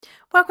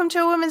Welcome to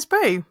A Woman's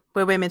Brew,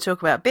 where women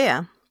talk about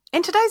beer.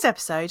 In today's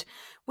episode,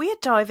 we are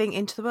diving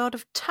into the world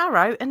of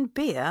tarot and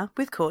beer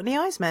with Courtney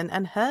Iseman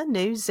and her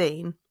new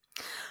zine.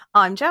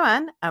 I'm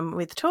Joanne, and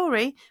with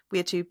Tori, we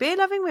are two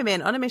beer-loving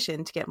women on a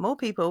mission to get more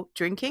people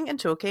drinking and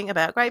talking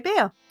about great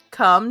beer.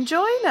 Come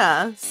join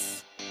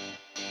us!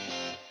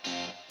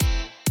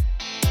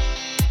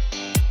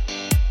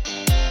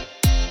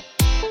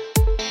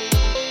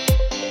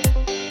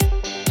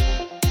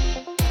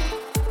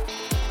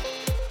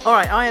 All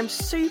right, I am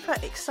super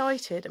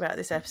excited about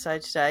this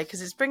episode today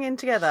because it's bringing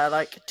together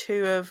like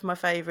two of my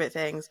favourite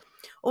things.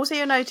 Also,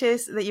 you'll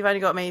notice that you've only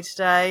got me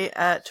today.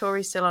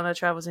 Tori's still on her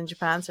travels in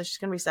Japan, so she's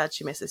going to be sad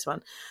she missed this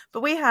one.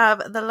 But we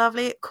have the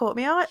lovely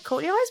Courtney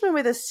Iseman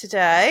with us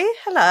today.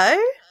 Hello.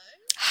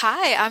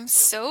 Hi, I'm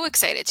so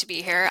excited to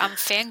be here. I'm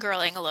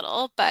fangirling a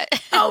little, but...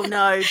 Oh,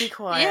 no, be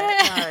quiet.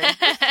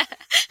 Yeah.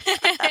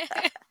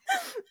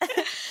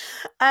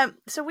 No.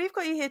 So we've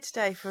got you here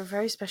today for a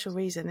very special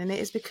reason, and it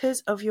is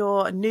because of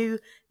your new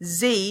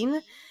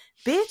zine,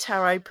 Beer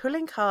Tarot,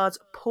 Pulling Cards,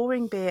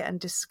 Pouring Beer and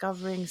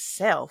Discovering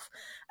Self.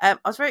 I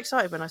was very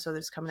excited when I saw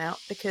this coming out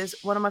because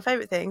one of my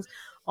favourite things,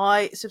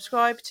 I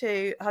subscribe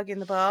to Hugging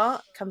the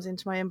Bar, comes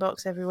into my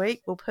inbox every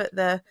week. We'll put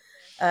the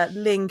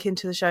link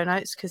into the show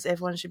notes because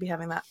everyone should be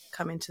having that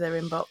come into their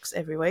inbox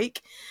every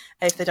week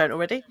if they don't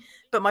already.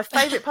 But my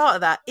favourite part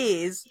of that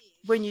is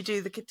when you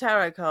do the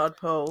tarot card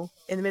pull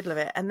in the middle of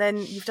it, and then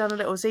you've done a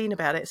little zine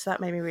about it, so that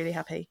made me really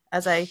happy.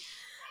 As a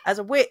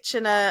witch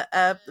and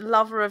a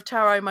lover of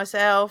tarot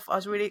myself, I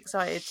was really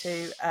excited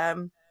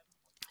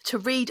to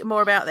read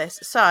more about this.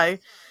 So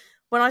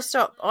when I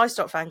stopped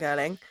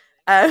fangirling.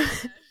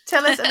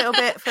 Tell us a little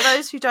bit, for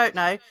those who don't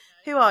know,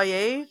 who are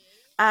you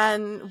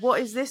and what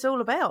is this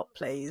all about,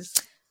 please?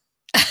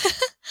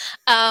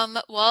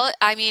 Well,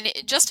 I mean,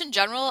 just in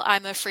general,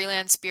 I'm a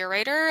freelance beer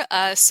writer.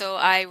 So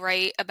I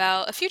write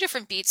about a few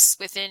different beats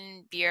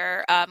within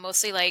beer,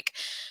 mostly like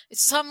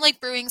some like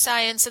brewing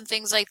science and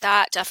things like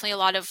that. Definitely a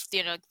lot of,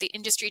 the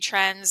industry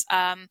trends.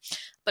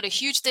 But a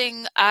huge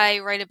thing I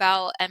write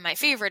about, and my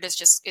favorite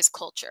is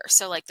culture.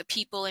 So like the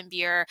people in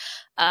beer.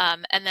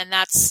 And then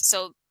that's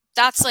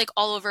like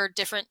all over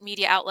different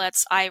media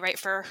outlets. I write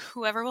for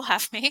whoever will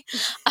have me.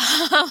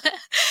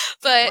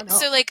 But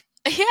so like,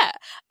 yeah,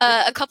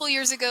 a couple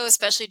years ago,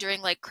 especially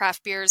during like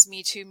craft beer's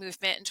Me Too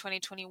movement in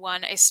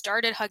 2021, I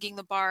started Hugging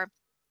the Bar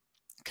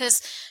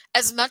because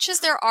as much as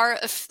there are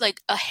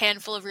a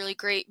handful of really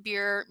great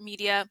beer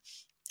media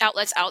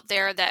outlets out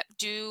there that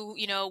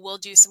will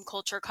do some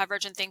culture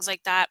coverage and things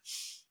like that,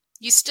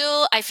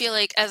 I feel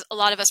like, as a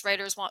lot of us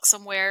writers want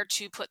somewhere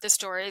to put the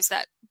stories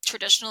that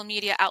traditional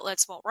media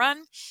outlets won't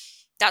run.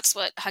 That's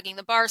what Hugging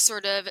the Bar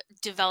sort of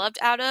developed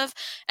out of.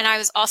 And I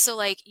was also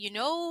like,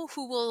 who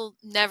will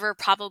never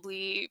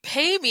probably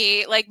pay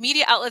me? Like,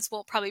 media outlets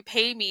won't probably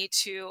pay me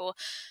to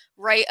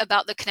write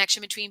about the connection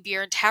between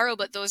beer and tarot,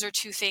 but those are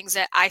two things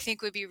that I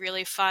think would be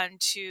really fun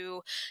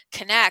to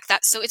connect.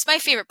 So it's my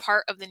favorite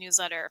part of the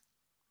newsletter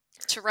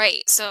to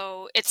write.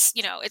 So it's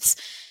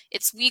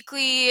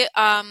weekly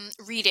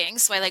reading.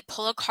 So I like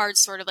pull a card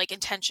sort of like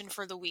intention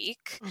for the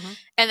week. Mm-hmm.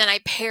 And then I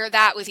pair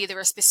that with either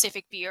a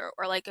specific beer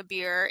or like a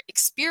beer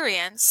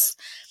experience.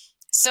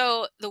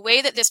 So the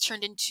way that this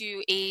turned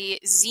into a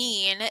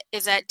zine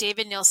is that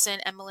David Nilsson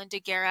and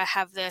Melinda Guerra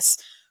have this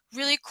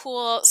really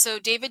cool. So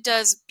David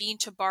does Bean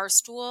to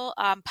Barstool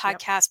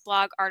podcast,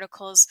 blog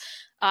articles.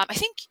 I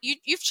think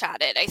you've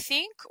chatted, I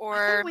think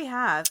we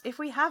have. If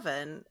we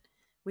haven't,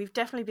 we've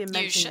definitely been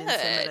mentioned in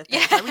similar things.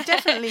 Yeah. Like, we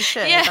definitely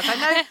should. Yeah.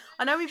 Like,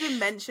 I know we've been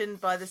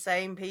mentioned by the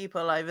same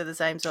people over the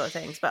same sort of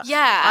things, but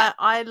yeah,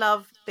 I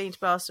love Bean to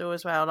Barstool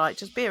as well. Like,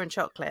 just beer and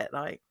chocolate.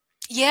 Like,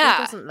 yeah,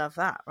 who doesn't love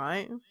that,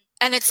 right?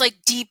 And it's like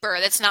deeper.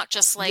 That's not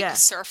just like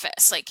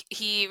surface. Like,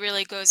 he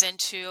really goes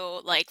into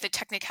like the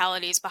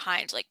technicalities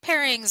behind like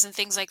pairings and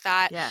things like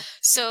that. Yeah.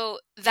 So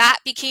that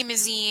became a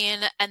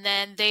zine, and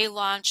then they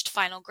launched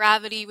Final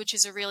Gravity, which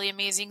is a really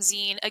amazing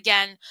zine.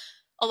 Again,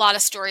 a lot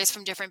of stories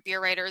from different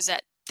beer writers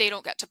that they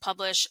don't get to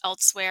publish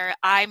elsewhere.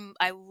 I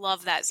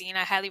love that zine.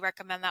 I highly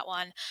recommend that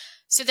one.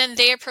 So then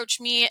they approached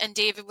me, and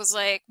David was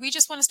like, we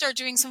just want to start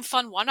doing some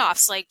fun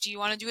one-offs. Like, do you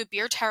want to do a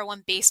beer tarot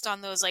one based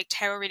on those like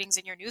tarot readings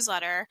in your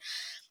newsletter?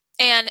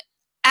 And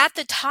at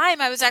the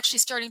time, I was actually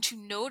starting to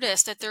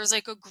notice that there's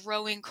like a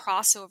growing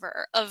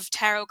crossover of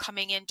tarot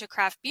coming into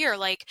craft beer.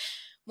 Like,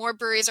 more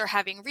breweries are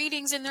having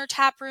readings in their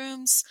tap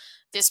rooms.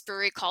 This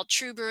brewery called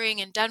True Brewing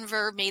in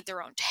Denver made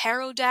their own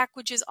tarot deck,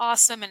 which is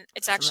awesome. And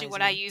it's actually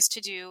what I use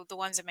to do the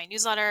ones in my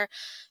newsletter.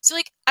 So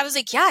like, I was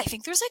like, yeah, I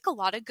think there's like a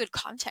lot of good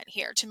content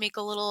here to make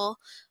a little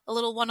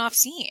one-off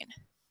zine.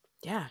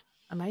 Yeah,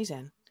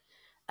 amazing.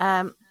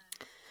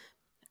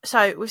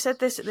 So we've said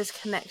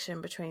this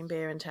connection between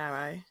beer and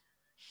tarot.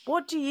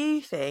 What do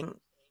you think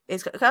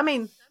is? I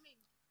mean,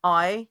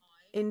 I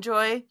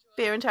enjoy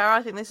beer and tarot.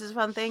 I think this is a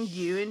fun thing.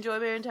 You enjoy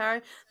beer and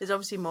tarot. There's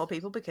obviously more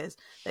people because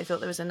they thought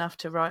there was enough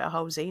to write a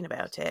whole zine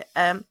about it.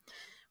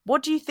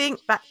 What do you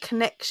think that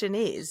connection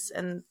is,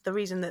 and the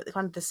reason that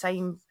kind of the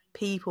same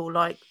people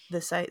like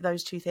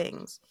those two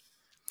things?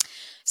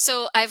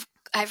 So I've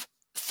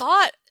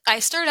thought I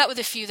started out with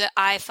a few that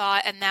I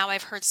thought, and now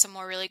I've heard some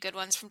more really good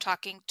ones from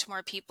talking to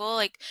more people.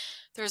 Like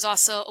there's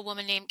also a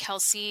woman named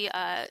Kelsey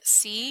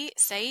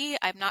Say.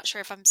 I'm not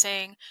sure if I'm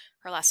saying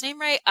her last name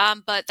right.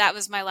 But that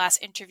was my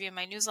last interview in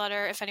my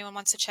newsletter. If anyone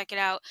wants to check it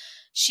out,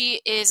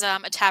 she is a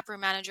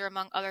taproom manager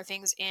among other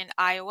things in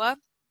Iowa,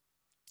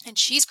 and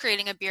she's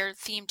creating a beer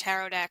themed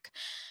tarot deck.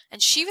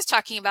 And she was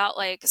talking about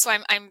like, so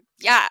I'm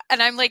yeah,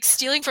 and I'm like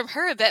stealing from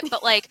her a bit,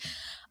 but like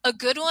a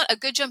good one, a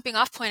good jumping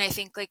off point, I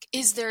think, like,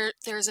 is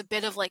there's a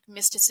bit of like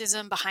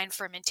mysticism behind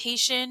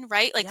fermentation,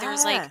 right? Like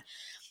there's like, Yeah.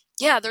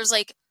 yeah, there's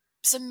like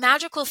some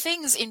magical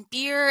things in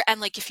beer. And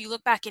like, if you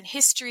look back in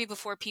history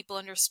before people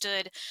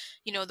understood,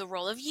 the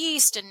role of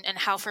yeast and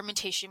how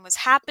fermentation was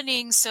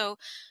happening. So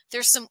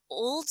there's some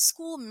old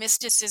school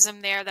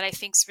mysticism there that I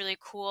think is really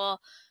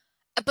cool.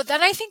 But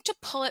then I think to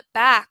pull it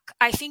back,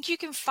 I think you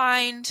can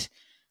find,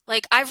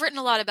 like, I've written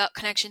a lot about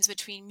connections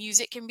between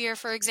music and beer,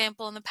 for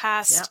example, in the Yep.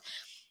 past.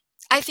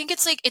 I think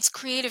it's like it's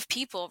creative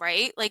people,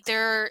 right? Like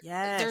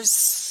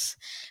Yes.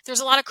 there's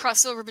a lot of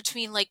crossover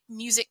between like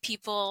music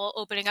people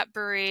opening up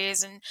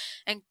breweries and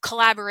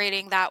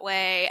collaborating that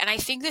way. And I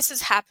think this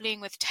is happening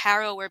with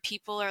tarot, where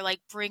people are like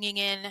bringing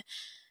in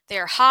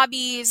their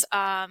hobbies.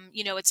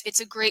 It's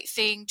a great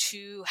thing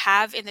to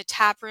have in the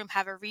tap room,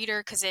 have a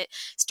reader, because it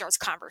starts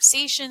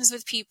conversations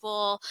with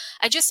people.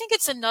 I just think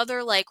it's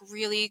another like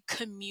really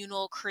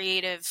communal,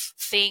 creative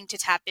thing to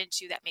tap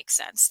into that makes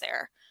sense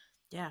there.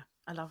 Yeah,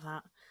 I love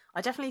that. I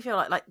definitely feel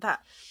like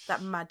that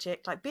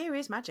magic, like beer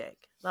is magic.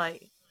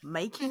 Like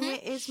making Hmm.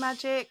 it is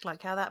magic.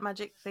 Like how that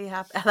magically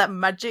how that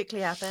magically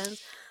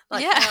happens.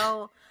 Like Yeah.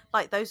 how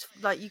like those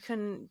like you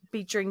can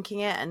be drinking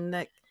it and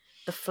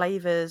the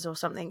flavors or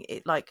something.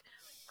 It like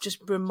just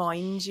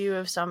reminds you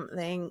of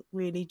something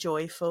really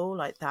joyful.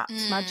 Like that's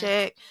Mm.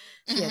 magic.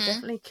 So yeah, Hmm.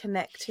 definitely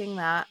connecting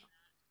that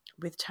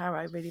with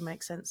tarot really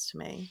makes sense to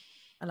me.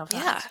 I love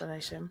that Yeah.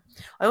 explanation.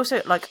 I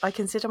also like I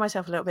consider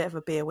myself a little bit of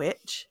a beer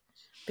witch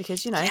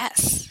because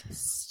Yes.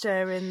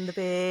 stirring the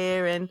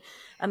beer and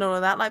all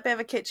of that, like bit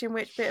of a kitchen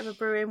witch, bit of a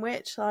brewing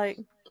witch, like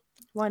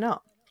why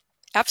not?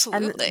 And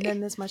Absolutely. then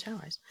there's my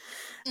tarots.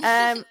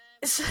 Um,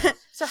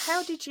 so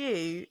how did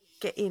you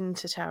get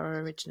into tarot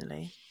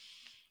originally?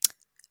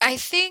 I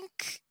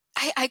think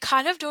I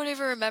kind of don't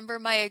even remember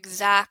my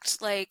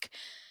exact like,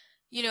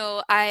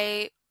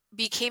 I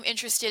became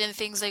interested in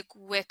things like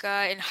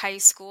Wicca in high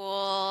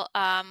school,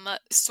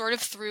 sort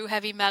of through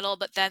heavy metal,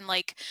 but then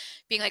like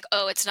being like,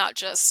 oh, it's not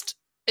just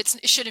it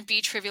shouldn't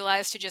be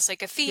trivialized to just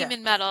like a theme Yeah.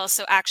 in metal.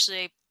 So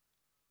actually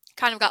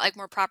kind of got like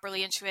more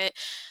properly into it.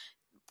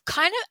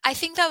 Kind of, I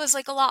think that was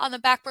like a lot on the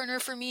back burner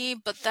for me,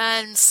 but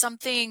then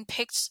something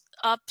picked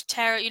up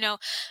tarot.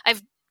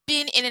 I've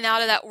been in and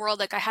out of that world.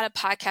 Like I had a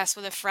podcast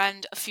with a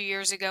friend a few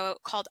years ago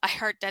called I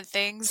Heart Dead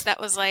Things that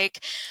was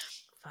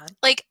Fun.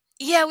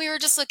 yeah, we were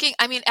just looking.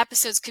 I mean,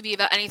 episodes could be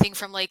about anything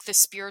from like the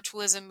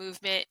spiritualism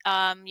movement,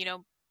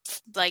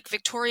 like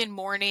Victorian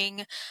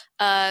mourning,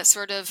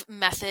 sort of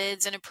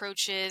methods and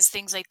approaches,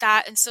 things like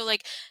that. And so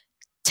like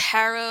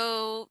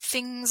tarot,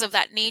 things of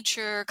that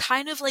nature,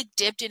 kind of like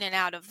dipped in and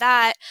out of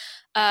that.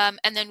 And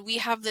then we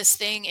have this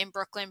thing in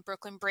Brooklyn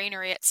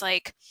Brainery. It's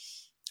like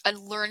a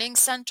learning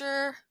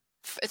center.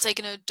 It's like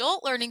an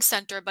adult learning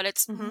center, but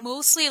it's Mm-hmm.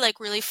 mostly like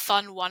really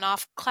fun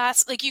one-off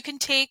class. Like you can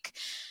take,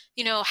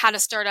 how to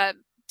start a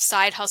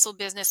side hustle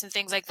business and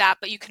things like that,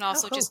 but you can Oh,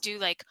 also cool. just do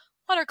like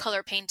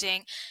watercolor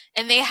painting.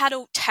 And they had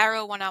a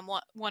tarot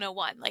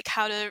 101, like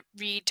how to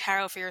read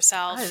tarot for Oh,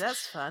 yourself.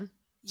 that's fun.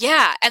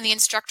 Yeah, and the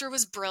instructor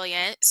was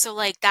brilliant. So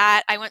like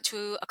that, I went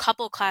to a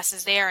couple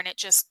classes there and it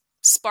just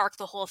sparked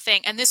the whole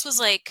thing. And this was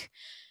like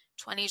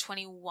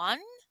 2021.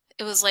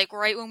 It was like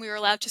right when we were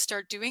allowed to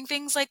start doing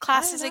things like Oh,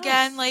 classes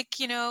again, nice.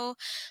 like,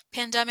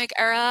 pandemic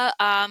era.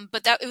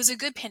 But that it was a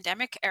good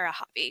pandemic era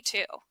hobby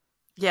too.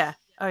 Yeah.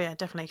 Oh, yeah,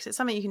 definitely. Because it's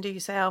something you can do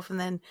yourself, and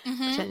then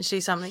Hmm.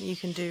 potentially something you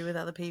can do with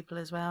other people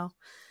as well.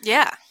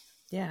 Yeah.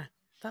 Yeah,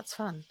 that's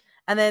fun.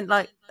 And then,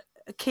 like,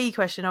 a key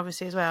question,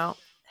 obviously, as well.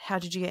 How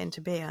did you get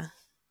into beer?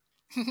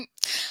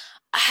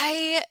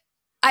 I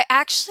I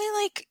actually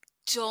like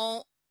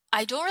don't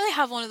I don't really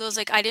have one of those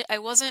like I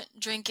wasn't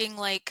drinking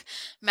like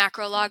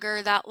macro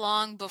lager that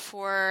long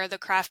before the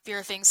craft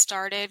beer thing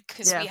started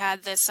because we Yeah.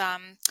 had this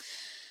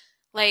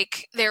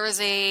like there was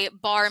a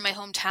bar in my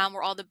hometown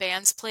where all the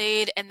bands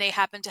played and they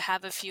happened to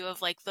have a few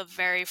of like the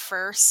very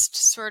first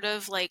sort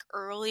of like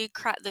early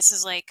craft. This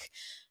is like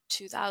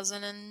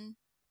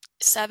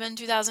 2007,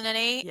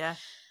 2008. Yeah.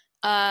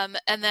 And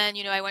then,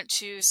 I went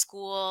to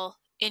school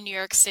in New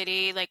York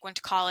City, like went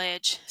to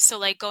college. So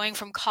like going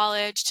from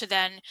college to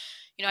then,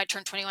 I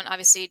turned 21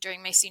 obviously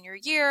during my senior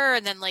year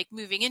and then like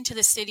moving into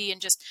the city and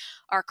just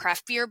our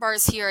craft beer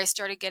bars here, I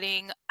started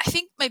getting, I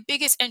think my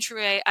biggest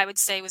entryway I would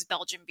say was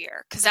Belgian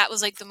beer because that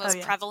was like the Oh, most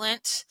yeah.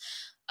 prevalent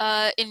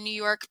in New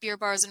York beer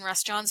bars and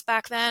restaurants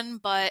back then.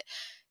 But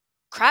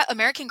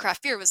American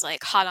craft beer was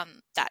like hot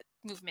on that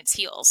movement's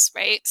heels,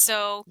 right?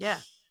 So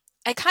Yeah.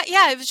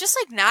 yeah, it was just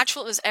like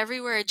natural. It was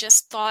everywhere. I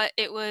just thought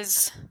it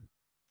was,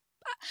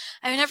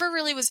 I never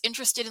really was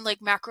interested in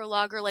like macro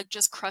lager, like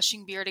just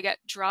crushing beer to get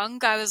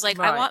drunk. I was like,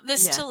 I Right. want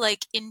this Yeah. to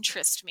like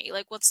interest me.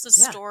 Like, what's the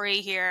Yeah.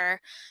 story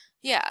here?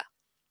 Yeah.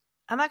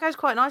 And that goes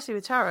quite nicely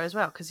with tarot as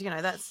well, because, you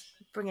know, that's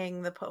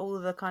bringing all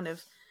the kind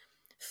of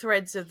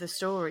threads of the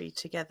story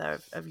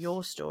together, of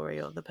your story,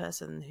 or the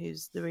person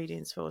who's the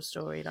readings for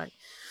story. Like,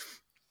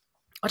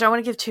 I don't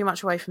want to give too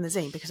much away from the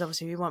zine, because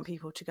obviously we want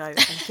people to go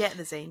and get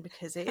the zine,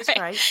 because it is Right.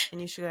 great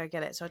and you should go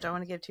get it. So I don't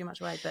want to give too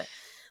much away. But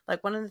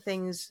like, one of the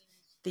things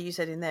that you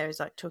said in there is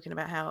like talking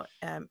about how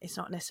it's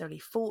not necessarily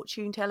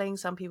fortune telling.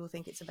 Some people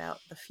think it's about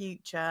the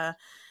future.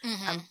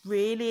 And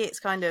really it's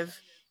kind of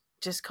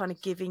just kind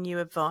of giving you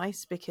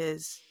advice,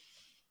 because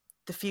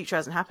the future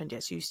hasn't happened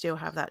yet. So you still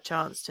have that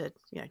chance to,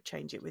 you know,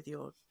 change it with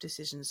your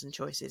decisions and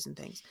choices and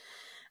things.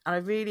 And I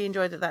really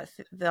enjoyed that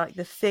like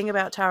the thing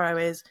about tarot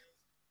is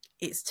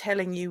it's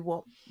telling you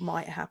what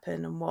might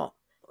happen and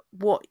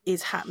what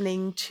is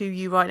happening to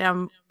you right now,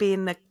 and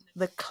being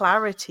the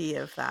clarity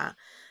of that.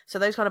 So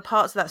those kind of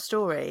parts of that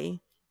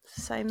story,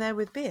 same there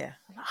with beer.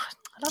 I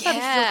love how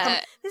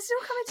Yeah. this is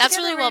all coming That's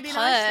together really well really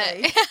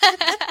nicely.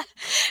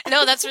 put.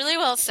 No, that's really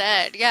well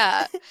said.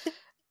 Yeah.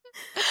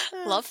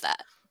 Love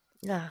that.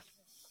 Yeah.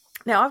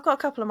 Now I've got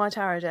a couple of my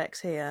tarot decks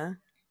here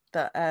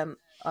that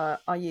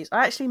I use.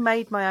 I actually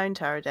made my own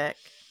tarot deck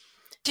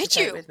to Did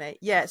take you? with me.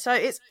 Yeah, so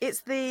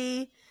it's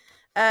the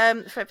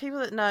for people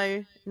that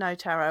know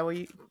tarot, or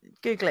you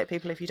Google it,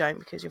 people, if you don't,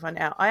 because you'll find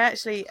it out. I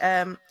actually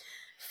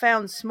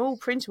found small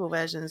printable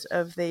versions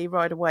of the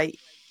Rider-Waite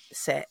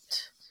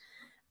set,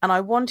 and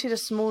I wanted a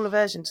smaller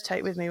version to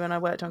take with me when I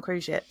worked on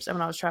cruise ships and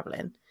when I was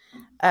traveling.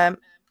 And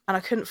I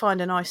couldn't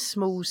find a nice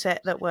small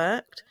set that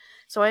worked,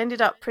 so I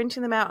ended up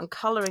printing them out and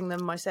colouring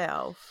them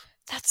myself.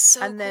 That's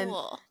so And then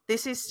cool.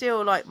 this is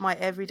still like my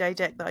everyday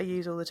deck that I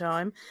use all the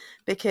time,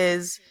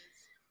 because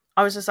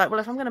I was just like, well,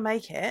 if I'm going to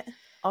make it,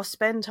 I'll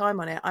spend time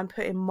on it. I'm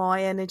putting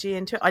my energy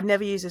into it. I'd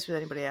never use this with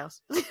anybody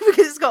else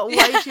because it's got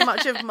way too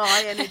much of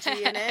my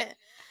energy in it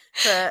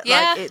for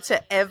Yeah. like it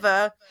to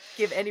ever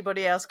give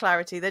anybody else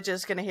clarity. They're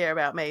just going to hear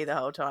about me the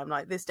whole time.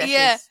 Like, this deck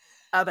Yeah. is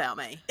about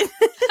me.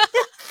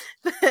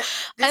 I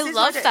This is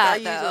my love deck that I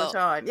that use all the though.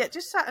 time. Yeah,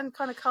 just sat and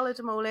kind of coloured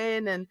them all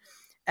in,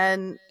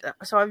 and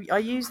so I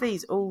use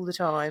these all the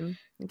time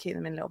and keep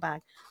them in a little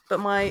bag. But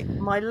my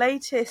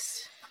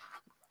latest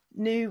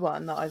new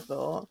one that I've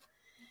bought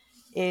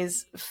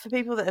is, for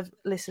people that have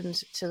listened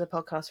to the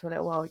podcast for a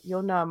little while,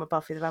 you'll know I'm a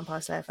Buffy the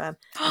Vampire Slayer fan,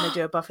 and they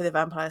do a Buffy the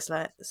Vampire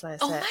Slayer set.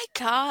 Oh my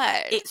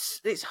god.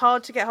 It's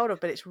hard to get hold of,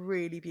 but it's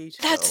really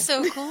beautiful. That's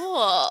so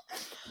cool.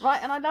 Right,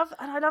 and I love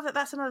that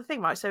that's another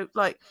thing, right? So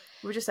like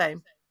we were just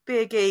saying,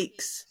 beer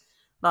geeks,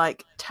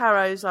 like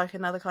tarot's like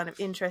another kind of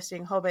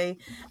interesting hobby,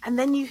 and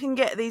then you can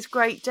get these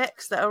great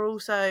decks that are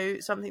also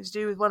something to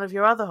do with one of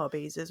your other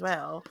hobbies as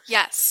well.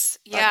 Yes.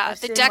 Like, Yeah.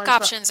 I've The seen deck ones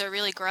options are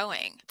really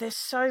growing. there's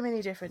so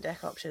many different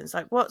deck options.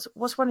 Like,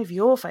 what's one of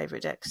your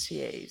favorite decks to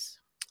use?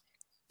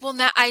 Well,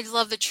 now I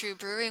love the True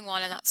Brewing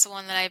one, and that's the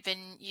one that I've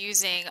been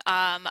using.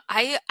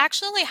 I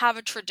actually only have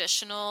a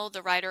traditional,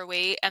 the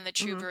Rider-Waite, and the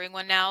True Mm-hmm. Brewing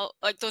one now.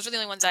 Like, those are the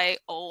only ones I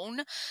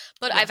own.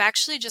 But Yeah, I've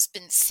actually just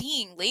been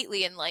seeing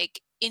lately in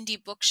like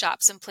indie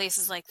bookshops and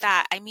places like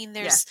that. I mean,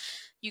 yeah,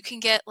 you can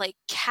get like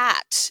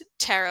cat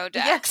tarot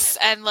yeah. decks,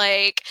 and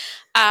like,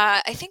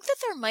 I think that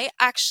there might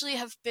actually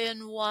have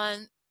been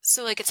one.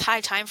 So like, it's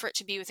high time for it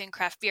to be within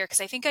craft beer,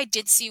 because I think I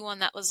did see one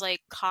that was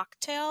like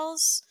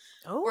cocktails.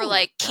 Or Oh,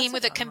 like that's came a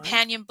with a fun one.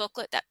 companion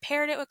booklet that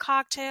paired it with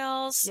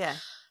cocktails. Yeah,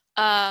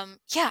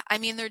 Yeah, I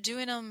mean they're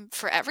doing them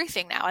for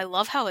everything now. I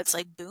love how it's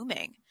like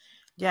booming.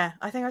 yeah.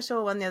 I think I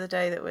saw one the other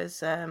day that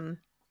was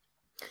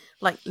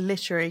like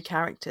literary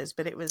characters,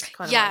 but it was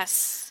kind of like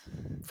Yes.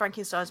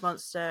 Frankenstein's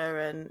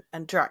monster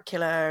and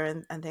Dracula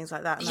and things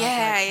like that. And I was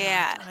Yeah, like,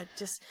 yeah. I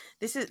just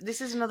this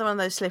is another one of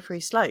those slippery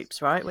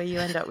slopes, right? Where you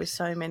end up with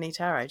so many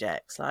tarot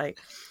decks. Like,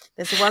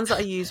 there's the ones that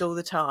I use all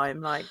the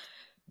time. Like,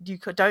 you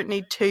don't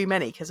need too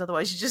many, because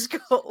otherwise you just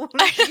got all of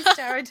these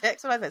tarot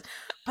decks like this.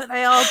 But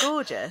they are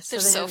gorgeous. They're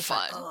then so you're just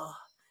like, fun. oh,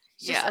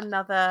 it's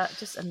Yeah.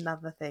 just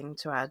another thing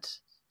to add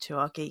to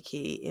our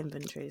geeky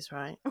inventories,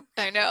 right?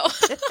 I know.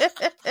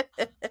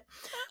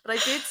 But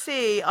I did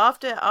see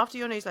after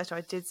your newsletter,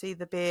 I did see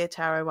the beer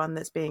tarot one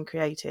that's being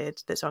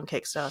created, that's on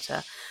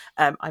Kickstarter.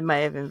 I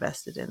may have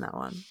invested in that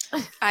one.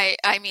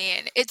 I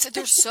mean,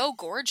 they're so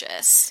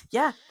gorgeous.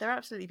 Yeah, they're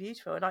absolutely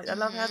beautiful. Like, I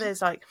love how Mhm.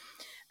 there's like,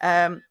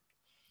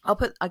 I'll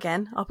put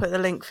the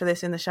link for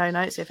this in the show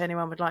notes if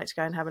anyone would like to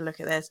go and have a look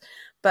at this.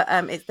 But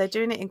they're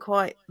doing it in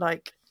quite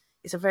like,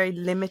 it's a very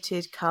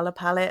limited color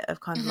palette of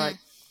kind of like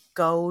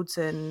golds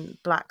and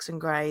blacks and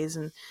greys,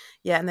 and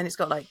yeah, and then it's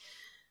got like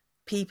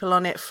people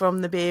on it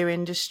from the beer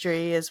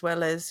industry, as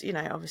well as, you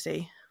know,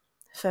 obviously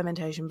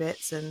fermentation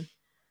bits and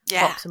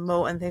Yeah. hops and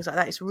malt and things like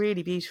that. It's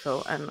really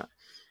beautiful, and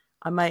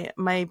I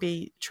may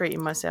be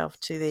treating myself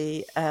to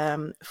the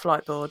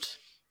flight board.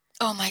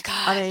 Oh my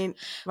god. I mean,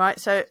 right,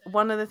 so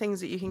one of the things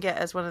that you can get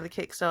as one of the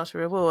Kickstarter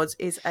rewards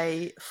is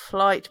a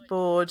flight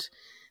board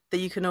that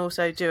you can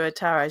also do a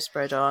tarot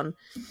spread on.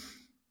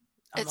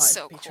 I It's might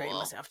so be treating cool.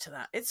 myself to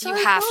that. It's You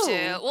so have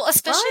to. cool, Well,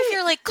 especially if right?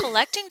 you're like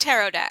collecting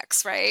tarot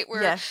decks, right?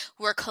 We're Yeah,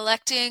 we're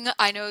collecting.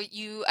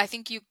 I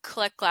think you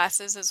collect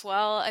glasses as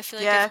well. I feel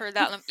like I've yeah, heard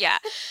that. Yeah.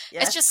 It's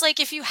yeah, just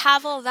like if you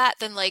have all that,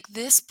 then like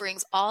this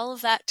brings all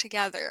of that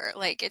together.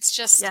 Like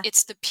yeah.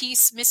 it's the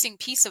missing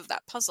piece of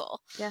that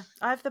puzzle. Yeah,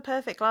 I have the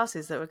perfect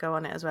glasses that would go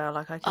on it as well.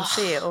 Like I can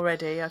see it Oh,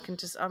 already. I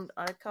can't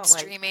it's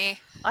wait. dreamy.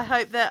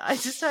 I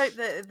just hope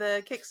that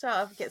the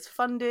Kickstarter gets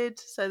funded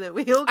so that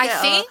we all I get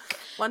our think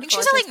wonderful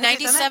she's at items. like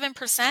Have you done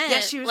it? Yeah,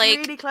 97%, she was like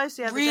really close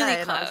the other really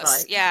day, and I was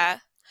close. like Yeah.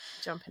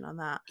 jumping on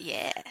that.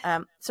 Yeah.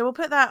 So we'll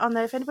put that on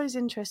there. If anybody's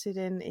interested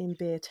in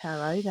beer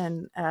tarot,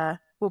 then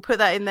we'll put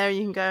that in there.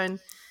 You can go and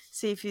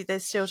see if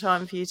there's still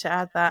time for you to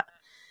add that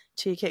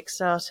to your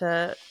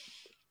Kickstarter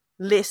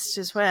list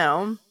as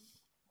well.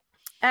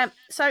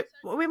 So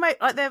we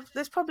might like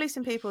there's probably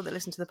some people that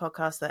listen to the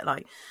podcast that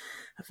like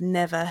have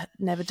never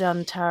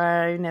done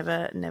tarot,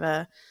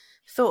 never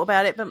thought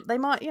about it, but they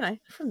might,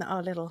 from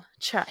our little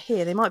chat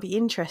here, they might be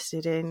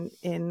interested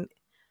in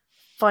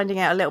finding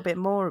out a little bit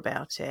more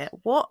about it.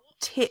 What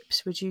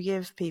tips would you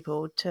give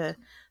people to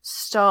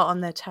start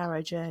on their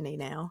tarot journey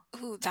now?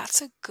 Ooh,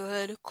 that's a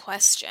good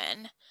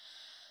question.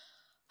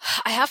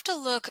 I have to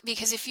look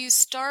because if you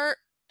start,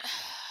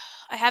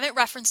 I haven't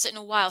referenced it in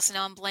a while, so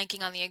now I'm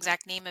blanking on the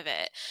exact name of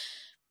it.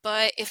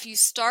 But if you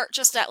start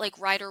just at like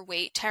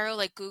Rider-Waite tarot,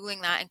 like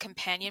Googling that in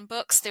companion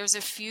books, there's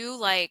a few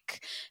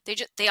like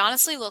they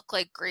honestly look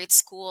like grade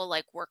school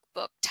like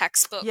workbook,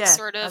 textbook Yeah,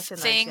 sort of I've seen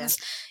those. things.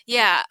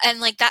 Yeah, and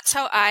like that's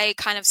how I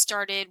kind of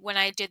started when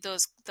I did the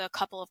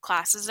couple of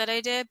classes that I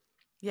did.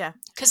 Yeah,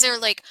 Because they're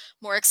like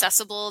more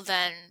accessible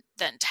than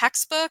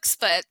textbooks,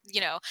 but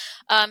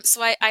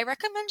so I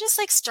recommend just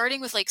like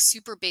starting with like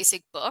super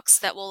basic books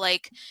that will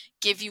like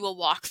give you a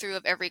walkthrough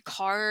of every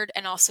card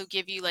and also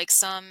give you like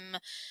some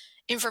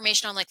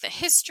information on like the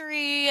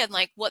history and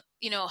like what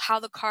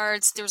how the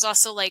cards. There's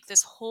also like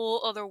this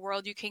whole other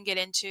world you can get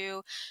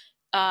into,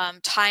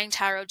 tying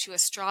tarot to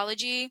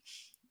astrology,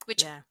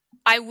 which yeah.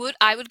 I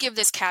would give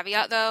this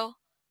caveat though.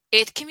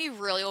 It can be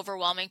really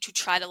overwhelming to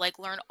try to like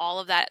learn all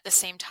of that at the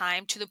same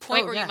time to the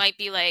point Oh where you yeah, might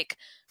be like,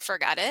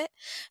 forget it.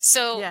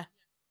 So yeah.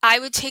 I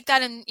would take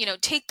that and,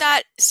 take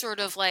that sort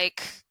of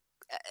like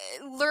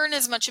learn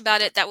as much about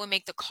it that would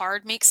make the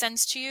card make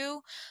sense to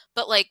you,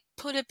 but like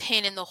put a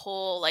pin in the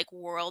whole like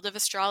world of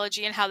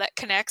astrology and how that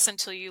connects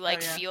until you Oh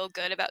like yeah. feel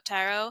good about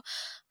tarot.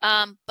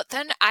 But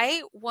then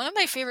one of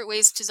my favorite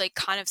ways to like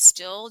kind of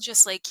still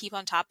just like keep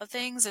on top of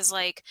things is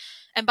like,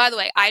 and by the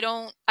way, I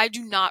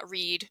do not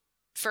read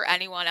for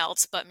anyone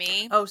else but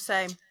me. Oh,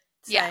 same,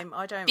 Yeah. same.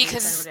 I don't read for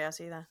Because anybody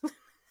else either.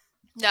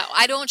 no,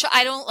 I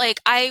don't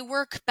like, I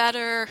work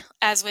better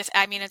as with,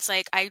 I mean, it's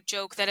like, I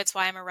joke that it's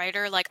why I'm a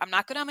writer. Like, I'm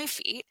not good on my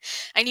feet.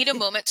 I need a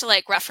moment to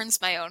like reference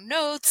my own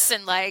notes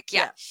and like,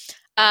 yeah.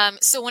 Yeah,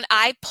 So when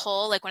I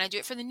pull, like when I do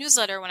it for the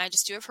newsletter, when I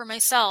just do it for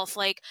myself,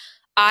 like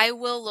I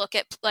will look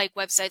at like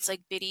websites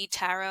like Biddy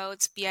Tarot,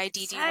 it's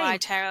Biddy same.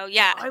 Tarot.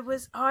 Yeah. I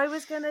was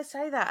going to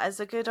say that as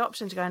a good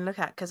option to go and look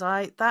at because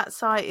I that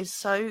site is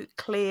so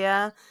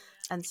clear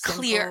and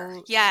Clear.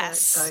 simple to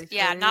Yes. go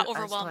Yeah. Not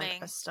through as like a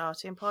overwhelming.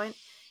 starting point.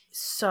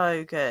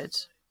 So good.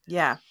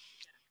 Yeah,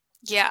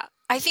 Yeah.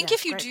 I think yeah.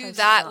 if you Great do place to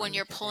that start when and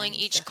you're look at pulling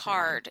things, each definitely.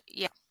 card,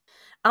 yeah.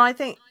 And I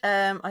think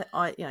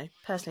I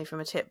personally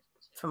from a tip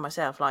from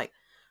myself, like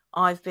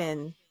I've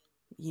been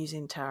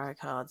using tarot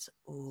cards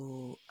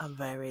a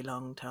very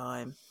long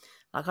time.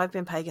 Like I've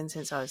been pagan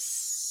since I was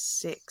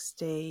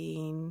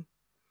 16,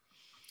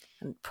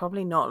 and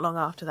probably not long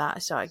after that I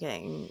started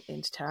getting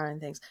into tarot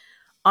and things.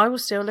 I will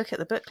still look at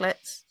the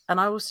booklets and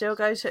I will still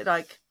go to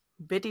like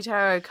Biddy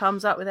Tarot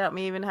comes up without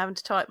me even having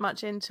to type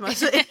much into my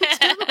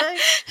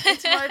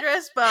into my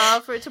address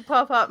bar for it to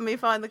pop up and me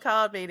find the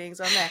card meanings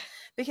on there.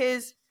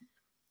 Because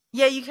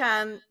yeah, you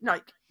can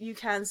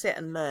sit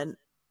and learn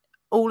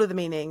all of the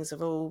meanings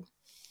of all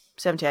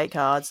 78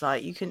 cards.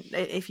 Like you can,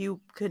 if you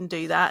can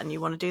do that and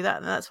you want to do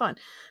that, then that's fine.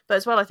 But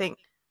as well, I think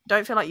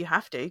don't feel like you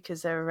have to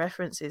because there are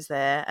references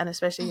there, and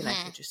especially if you're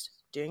Hmm. just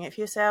doing it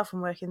for yourself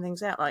and working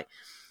things out, like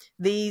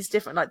these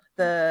different, like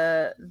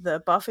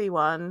the Buffy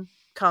one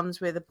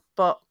comes with a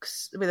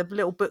box with a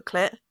little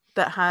booklet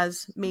that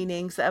has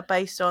meanings that are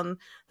based on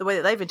the way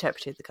that they've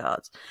interpreted the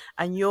cards,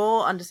 and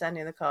your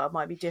understanding of the card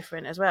might be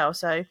different as well.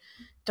 So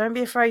don't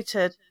be afraid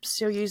to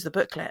still use the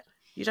booklet.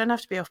 You don't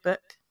have to be off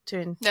book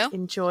to No?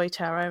 enjoy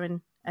tarot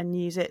and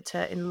use it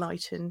to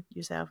enlighten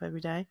yourself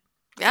every day.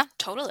 Yeah,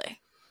 totally.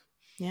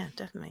 Yeah,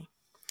 definitely.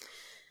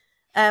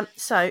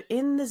 So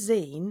in the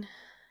zine,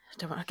 I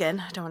don't want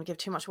to give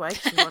too much away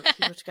because we want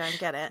people to go and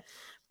get it.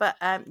 But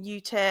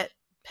you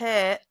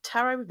pair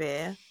tarot with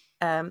beer,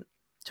 talk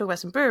about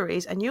some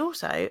breweries, and you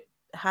also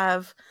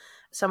have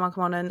someone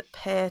come on and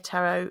pair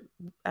tarot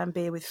and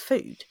beer with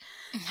food.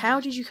 How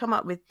Hmm. did you come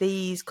up with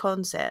these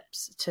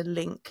concepts to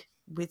link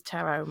with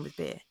tarot and with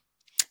beer?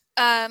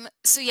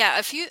 So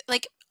yeah,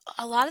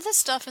 a lot of the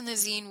stuff in the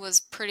zine was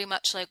pretty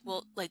much like,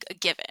 well, like a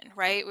given,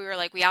 right? We were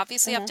like, we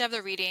obviously have Mm-hmm. to have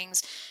the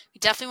readings. We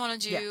definitely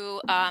want to Yeah,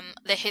 do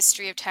the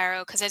history of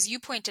tarot because as you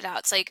pointed out,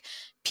 it's like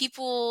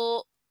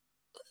people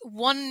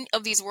one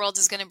of these worlds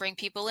is going to bring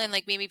people in,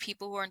 like maybe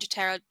people who are into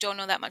tarot don't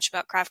know that much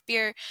about craft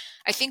beer.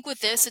 I think with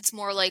this, it's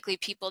more likely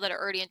people that are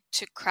already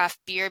into craft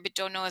beer but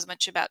don't know as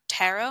much about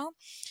tarot.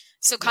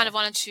 So kind Yeah. of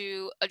wanted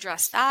to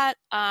address that,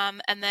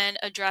 and then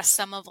address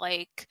some of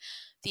like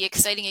the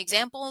exciting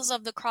examples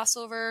of the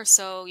crossover.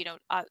 So,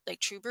 like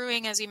True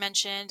Brewing, as you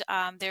mentioned,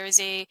 there is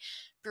a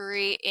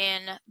brewery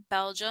in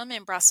Belgium,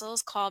 in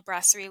Brussels, called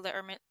Brasserie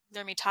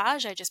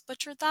L'Hermitage. I just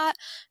butchered that,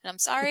 and I'm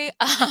sorry.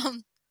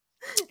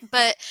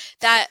 But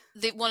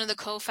one of the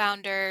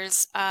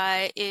co-founders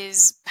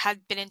is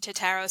had been into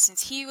tarot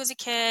since he was a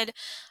kid,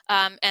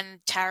 and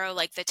tarot,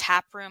 like the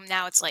tap room,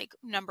 now it's like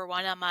number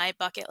one on my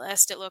bucket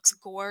list. It looks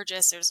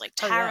gorgeous. There's like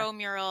Oh yeah. tarot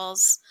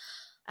murals.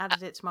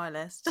 Added it to my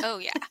list. Oh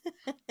yeah.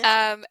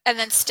 And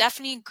then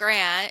Stephanie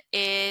Grant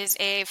is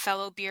a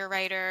fellow beer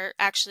writer.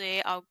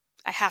 Actually,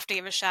 I have to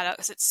give a shout out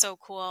because it's so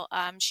cool.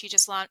 She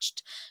just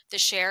launched the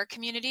Share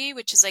community,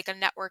 which is like a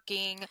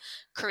networking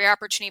career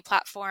opportunity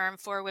platform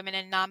for women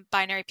and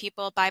non-binary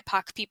people,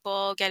 BIPOC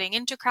people getting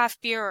into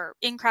craft beer or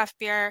in craft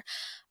beer.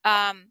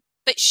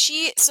 But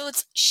she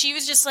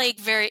was just like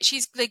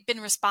she's like been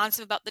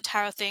responsive about the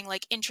tarot thing,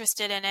 like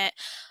interested in it.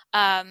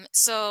 And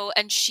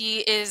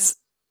she is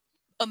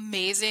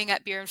amazing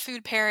at beer and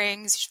food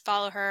pairings. You should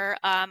follow her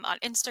on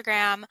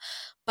Instagram.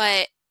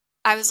 But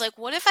I was like,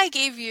 what if I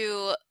gave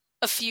you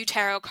a few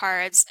tarot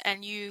cards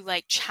and you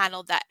like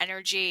channeled that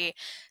energy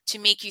to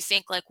make you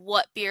think like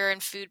what beer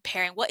and food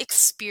pairing, what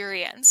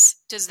experience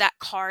does that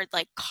card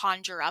like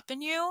conjure up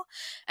in you?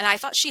 And I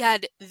thought she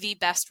had the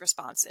best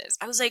responses.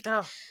 I was like,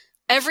 Oh,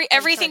 it was so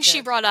everything she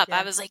good. brought up, I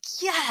Yeah. was like,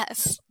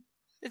 yes,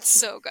 it's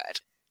so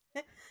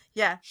good.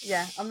 Yeah,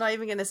 yeah. I'm not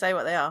even going to say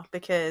what they are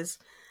because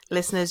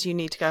listeners, you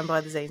need to go and buy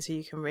the zine so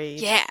you can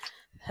read Yeah.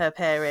 her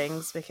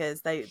pairings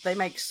because they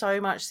make so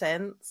much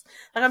sense.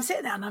 Like I'm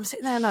sitting there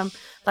and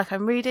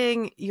I'm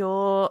reading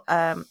your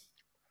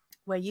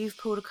where you've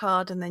pulled a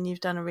card and then you've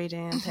done a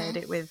reading and paired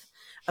it with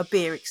a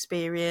beer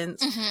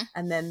experience,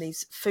 and then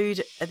these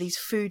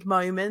food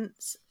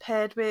moments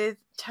paired with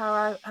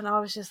tarot, and I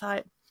was just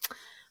like,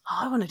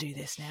 I want to do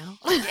this now.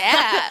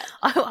 Yeah.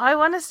 I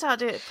want to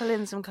start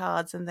pulling some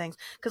cards and things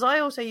because I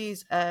also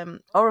use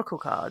oracle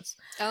cards.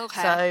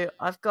 Okay. So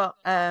I've got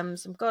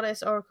some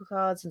goddess oracle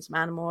cards and some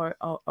animal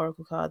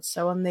oracle cards.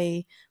 So on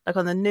the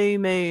new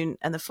moon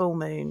and the full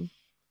moon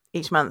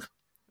each month,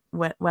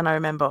 when I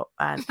remember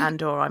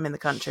and or I'm in the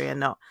country and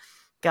not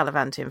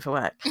gallivanting for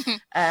work,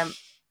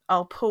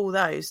 I'll pull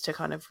those to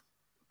kind of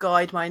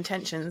guide my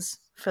intentions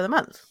for the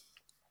month.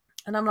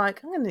 And I'm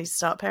like, I'm going to need to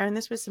start pairing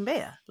this with some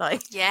beer.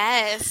 Like,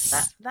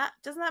 yes. that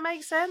doesn't that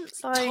make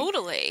sense? Like,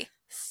 Totally.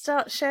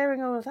 start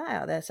sharing all of that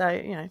out there. So,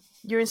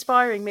 you're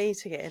inspiring me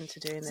to get into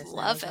doing this.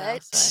 Love now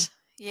it. so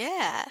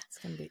Yeah. it's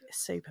going to be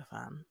super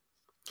fun.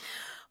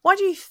 Why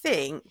do you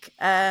think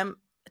tarot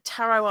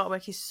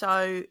artwork is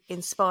so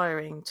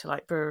inspiring to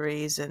like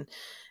breweries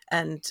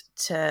and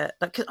to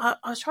like? Cause I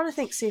was trying to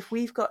think, see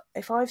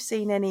if I've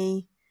seen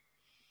any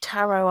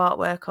tarot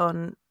artwork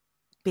on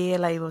beer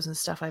labels and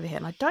stuff over here,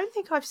 and I don't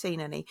think I've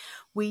seen any.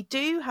 We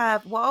do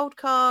have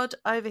Wildcard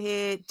over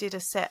here did a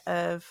set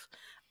of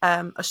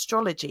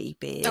astrology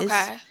beers,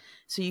 Okay.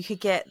 so you could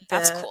get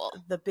That's cool.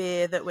 the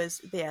beer that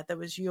was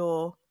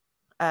your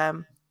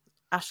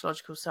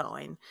astrological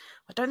sign.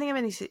 I don't think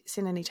I've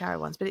seen any tarot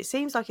ones, but it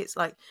seems like it's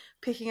like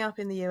picking up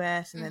in the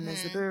US, and then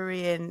there's the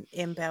brewery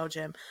in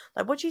Belgium.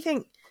 Like, what do you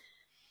think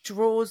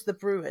draws the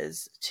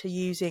brewers to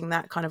using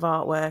that kind of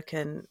artwork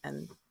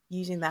and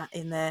using that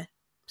in their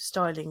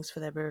stylings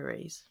for their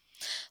breweries?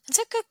 That's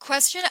a good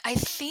question. I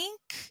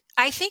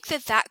think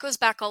that goes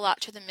back a lot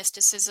to the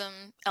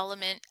mysticism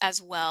element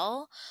as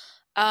well.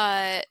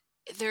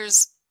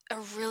 There's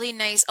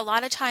a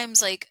lot of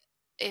times, like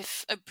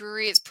if a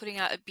brewery is putting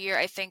out a beer,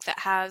 I think that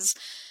has,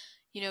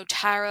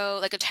 tarot,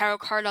 like a tarot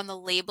card on the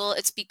label,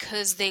 it's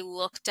because they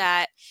looked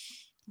at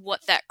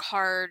what that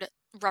card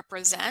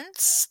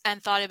represents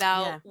and thought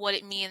about what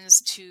it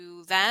means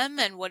to them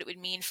and what it would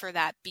mean for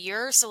that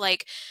beer. So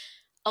like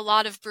a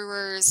lot of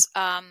brewers,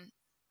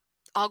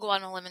 I'll go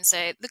on a limb and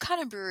say the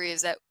kind of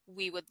breweries that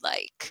we would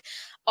like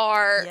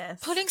are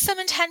putting some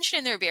intention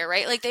in their beer,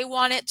 right? Like they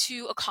want it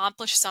to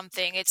accomplish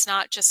something. It's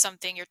not just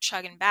something you're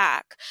chugging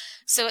back.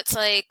 So it's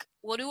like,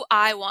 what do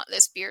I want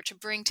this beer to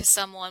bring to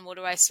someone? What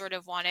do I sort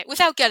of want it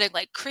without getting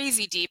like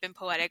crazy deep and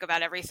poetic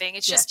about everything?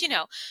 It's just,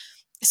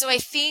 so I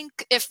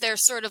think if they're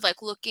sort of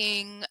like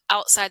looking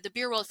outside the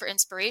beer world for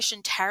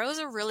inspiration, tarot is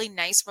a really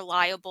nice,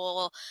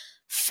 reliable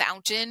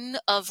fountain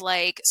of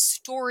like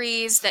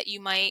stories that you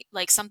might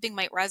like, something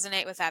might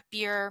resonate with that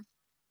beer.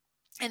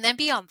 And then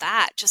beyond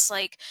that, just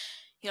like,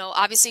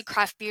 obviously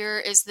craft beer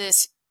is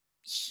this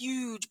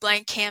huge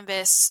blank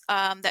canvas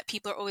that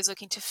people are always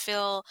looking to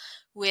fill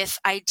with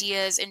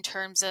ideas in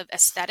terms of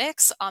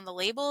aesthetics on the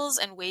labels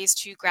and ways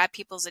to grab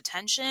people's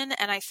attention.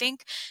 And I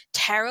think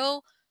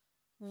tarot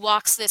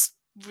walks this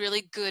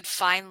really good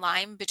fine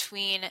line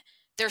between,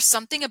 there's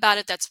something about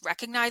it that's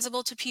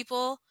recognizable to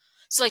people.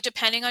 So like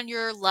depending on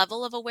your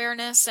level of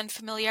awareness and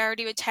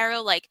familiarity with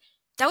tarot, like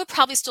that would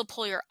probably still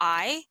pull your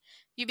eye.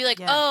 You'd be like,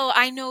 Yeah. oh,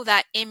 I know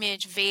that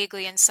image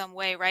vaguely in some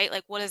way, right?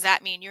 Like, what does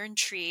that mean? You're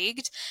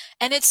intrigued.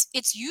 And it's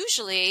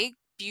usually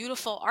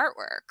beautiful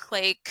artwork.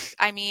 Like,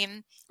 I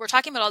mean, we're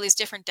talking about all these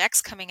different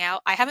decks coming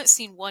out. I haven't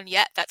seen one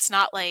yet that's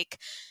not like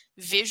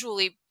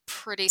visually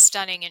pretty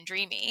stunning and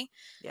dreamy.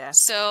 Yeah.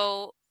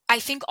 So I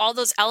think all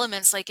those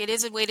elements, like, it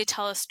is a way to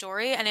tell a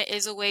story, and it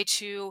is a way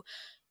to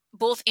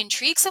both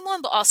intrigue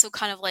someone, but also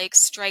kind of like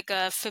strike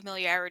a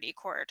familiarity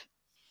chord.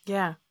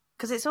 Yeah.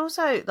 Because it's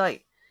also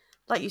like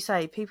you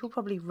say, people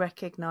probably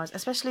recognize,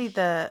 especially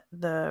the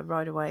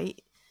Rider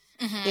Waite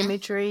Mm-hmm.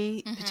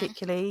 imagery, Mm-hmm.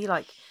 particularly,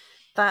 like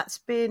that's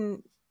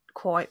been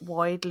quite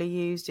widely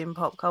used in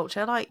pop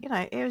culture. Like, you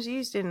know, it was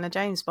used in a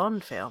James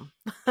Bond film.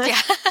 Yeah.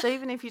 So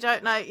even if you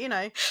don't know, you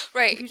know, if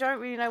Right. you don't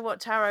really know what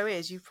tarot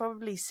is, you've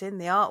probably seen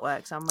the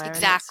artwork somewhere and it's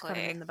kind of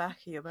Exactly. in the back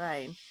of your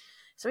brain.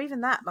 So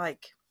even that,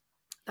 like,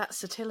 that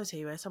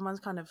subtlety where someone's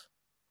kind of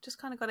just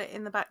kind of got it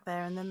in the back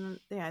there, and then,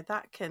 you know,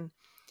 that can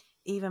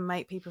even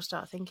make people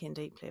start thinking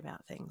deeply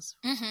about things,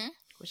 Mm-hmm.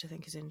 which I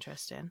think is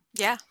interesting.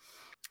 Yeah.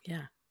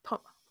 Yeah.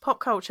 Pop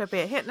culture,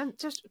 beer. And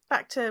just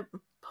back to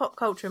pop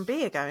culture and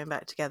beer going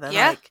back together.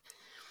 Yeah. Like,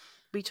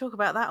 we talk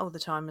about that all the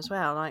time as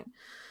well. Like,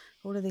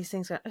 all of these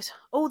things,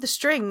 all the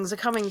strings are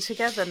coming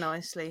together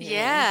nicely here.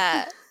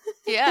 Yeah.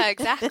 Yeah,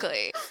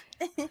 exactly.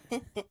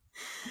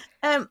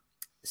 um,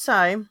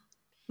 so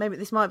maybe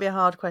this might be a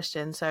hard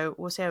question, so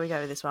we'll see how we go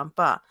with this one.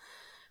 But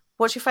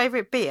what's your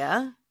favourite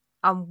beer,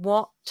 and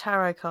what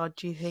tarot card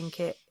do you think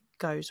it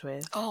goes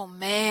with? Oh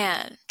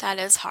man, that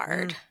is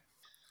hard.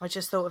 I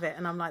just thought of it,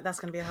 and I'm like, that's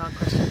going to be a hard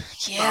question, but I'll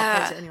pose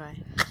Yeah. it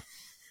anyway.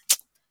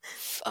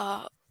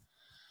 Uh,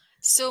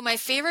 so my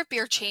favorite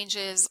beer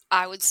changes,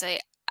 I would say,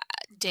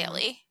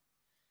 daily.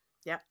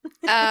 Yeah.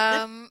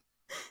 Um,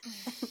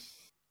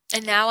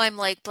 and now I'm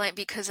like blank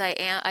because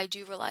I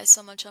do rely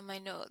so much on my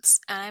notes.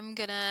 Oh,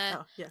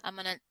 yeah. I'm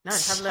gonna No,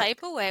 have a look. type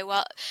away.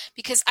 Well,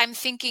 because I'm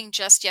thinking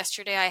just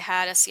yesterday I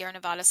had a Sierra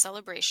Nevada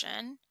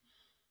celebration,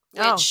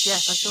 Oh,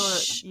 yes, I saw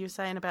which you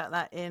saying about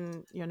that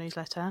in your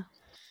newsletter.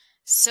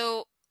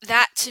 so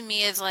that to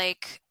me is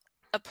like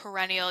a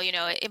perennial, you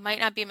know, it might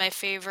not be my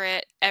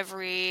favorite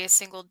every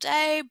single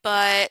day,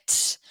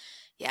 but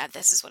yeah,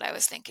 this is what I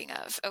was thinking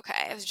of.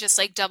 Okay. I was just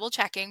like double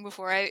checking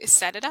before I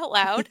said it out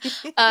loud.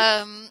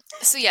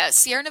 So yeah,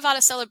 Sierra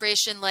Nevada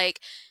Celebration, like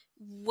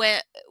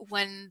when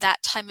when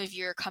that time of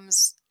year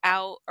comes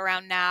out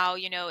around now,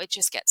 you know, it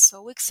just gets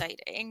so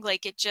exciting.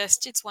 Like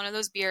it's one of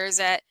those beers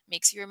that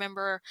makes you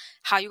remember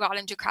how you got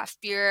into craft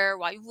beer,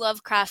 why you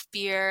love craft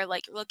beer,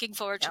 like you're looking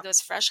forward to Yep. those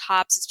fresh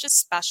hops. It's just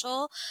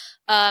special.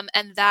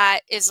 And that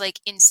is like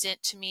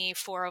instant to me,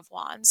 Four of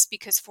Wands,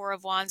 because Four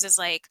of Wands is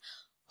like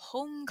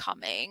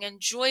homecoming and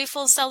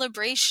joyful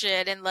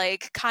celebration and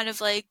like kind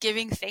of like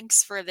giving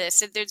thanks for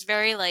this. There's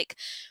very like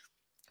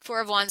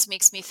Four of Wands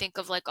makes me think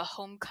of like a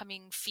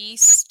homecoming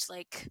feast,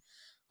 like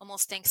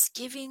almost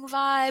Thanksgiving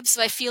vibe.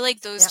 So I feel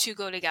like those Yep. two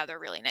go together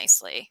really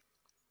nicely.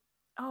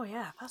 Oh,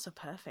 yeah, that's a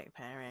perfect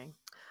pairing.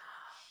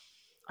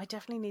 I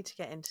definitely need to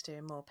get into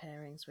doing more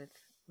pairings with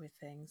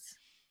things.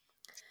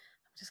 I'm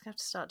just going to have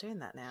to start doing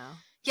that now.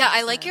 Yeah,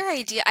 I like your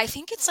idea. I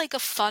think it's like a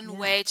fun Yeah.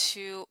 way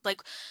to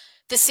like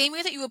the same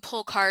way that you would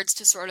pull cards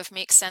to sort of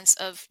make sense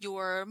of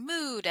your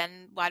mood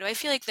and why do I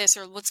feel like this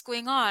or what's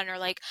going on or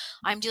like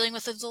I'm dealing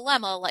with a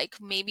dilemma, like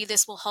maybe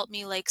this will help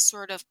me like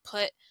sort of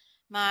put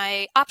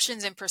my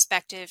options in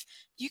perspective.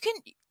 You can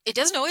it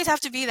doesn't always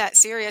have to be that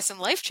serious and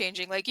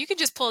life-changing. Like you can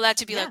just pull that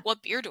to be like Yeah.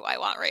 what beer do I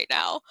want right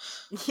now?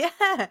 Yeah,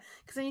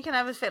 because then you can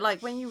have a fit,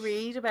 like when you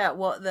read about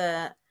what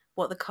the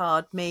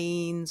card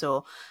means,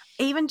 or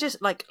even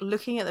just like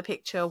looking at the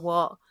picture,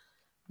 what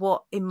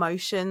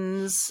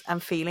emotions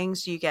and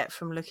feelings do you get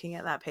from looking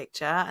at that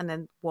picture, and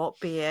then what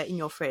beer in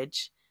your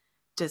fridge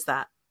does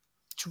that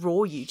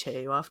draw you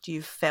to after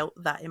you've felt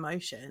that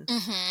emotion.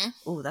 Mhm.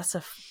 Oh, that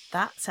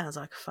sounds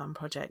like a fun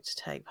project to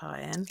take part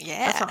in.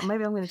 Yeah.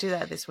 Maybe I'm going to do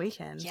that this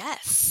weekend.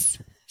 Yes.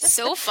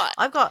 So fun.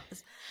 I've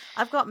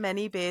got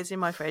many beers in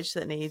my fridge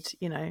that need,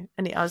 you know,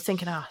 and I was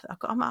thinking,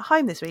 I'm at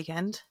home this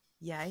weekend.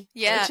 Yay.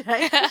 Yeah.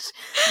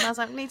 And I was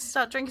like, I need to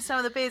start drinking some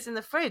of the beers in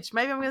the fridge.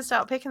 Maybe I'm going to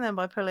start picking them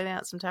by pulling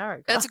out some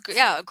tarot cards.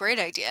 A great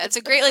idea. It's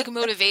a great like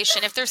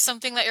motivation. If there's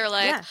something that you're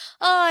like, Yeah.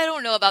 oh, I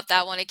don't know about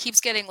that one. It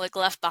keeps getting like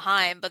left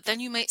behind, but then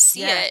you might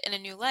see Yeah. it in a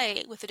new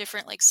light with a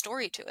different like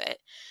story to it.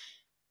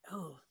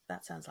 Oh,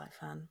 that sounds like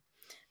fun.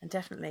 And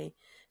definitely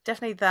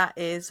that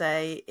is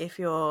if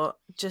you're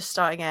just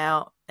starting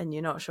out and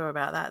you're not sure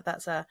about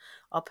that,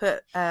 I'll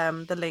put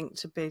the link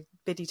to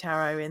Biddy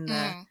Tarot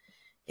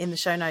in the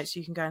show notes.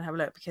 You can go and have a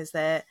look, because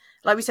they're,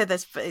 like we said,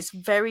 it's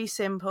very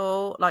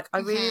simple. Like I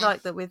really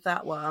like that with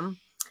that one.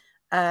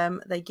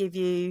 They give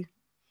you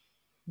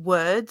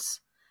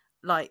words,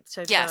 like,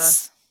 so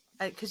Yes.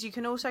 because you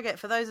can also get,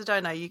 for those that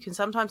don't know, you can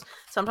sometimes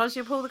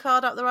you pull the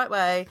card up the right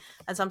way,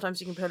 and sometimes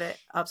you can put it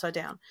upside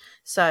down.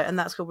 So, and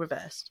that's called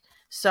reversed.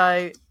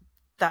 So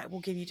that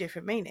will give you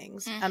different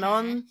meanings. And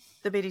on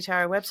the Biddy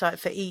Tarot website,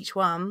 for each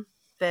one,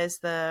 there's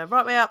the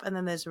right way up and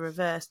then there's the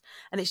reversed,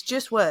 and it's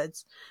just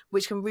words,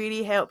 which can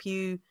really help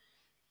you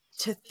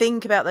to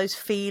think about those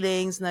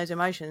feelings and those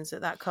emotions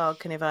that card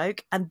can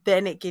evoke, and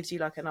then it gives you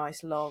like a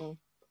nice long,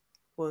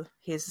 well,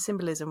 here's the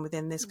symbolism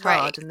within this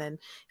card, Right. and then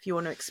if you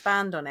want to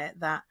expand on it,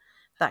 that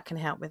can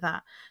help with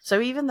that. So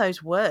even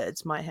those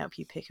words might help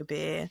you pick a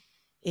beer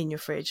in your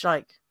fridge,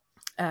 like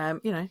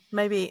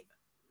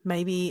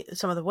maybe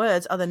some of the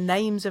words are the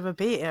names of a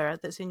beer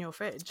that's in your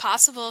fridge.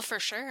 Possible, for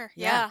sure.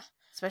 Yeah.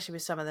 Especially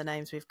with some of the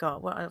names we've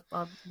got. Well,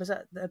 I was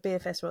at a beer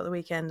festival at the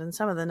weekend, and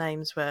some of the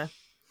names were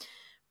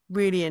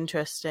really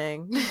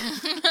interesting. Would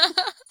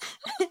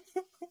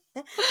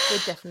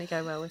definitely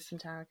go well with some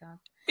tarot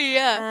cards.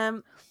 Yeah.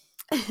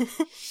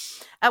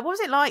 What was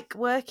it like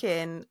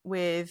working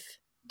with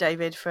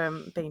David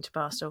from Bean to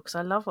Barstool? Because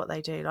I love what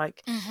they do.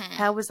 Like,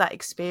 how was that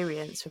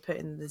experience for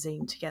putting the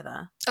zine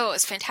together? Oh,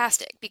 it's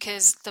fantastic,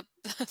 because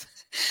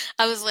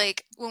I was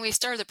like, when we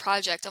started the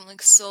project, I'm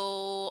like,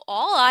 so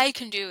all I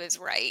can do is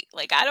write.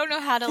 Like, I don't know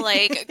how to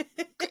like.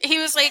 He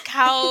was like,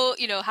 how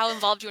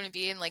involved do you want to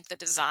be in like the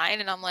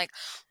design? And I'm like,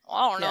 well,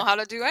 I don't know how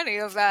to do any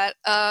of that.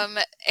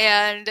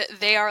 And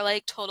they are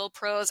like total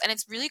pros, and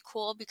it's really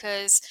cool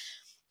because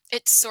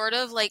it sort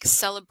of like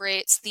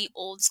celebrates the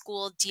old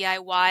school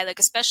DIY, like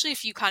especially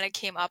if you kind of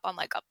came up on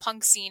like a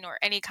punk scene or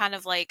any kind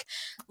of like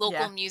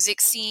local music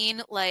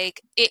scene,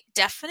 like it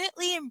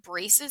definitely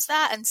embraces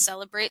that and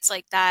celebrates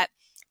like that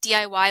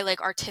DIY,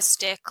 like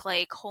artistic,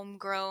 like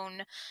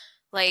homegrown,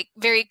 like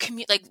very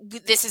like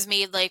this is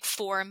made like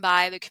for and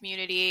by the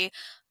community.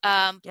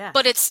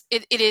 But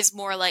it is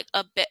more like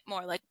a bit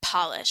more like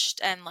polished,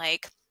 and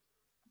like,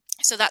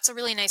 so that's a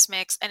really nice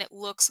mix, and it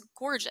looks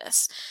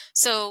gorgeous.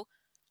 So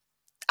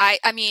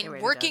I mean,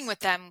 really working with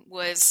them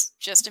was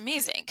just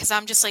amazing, because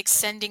I'm just like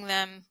sending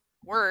them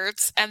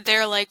words, and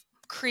they're like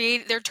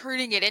they're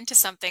turning it into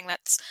something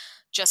that's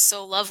just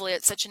so lovely.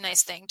 It's such a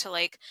nice thing to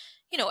like,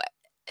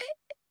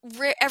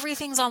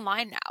 everything's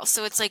online now,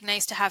 so it's like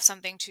nice to have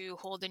something to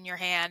hold in your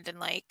hand and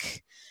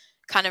like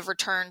kind of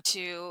return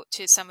to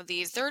some of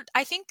these.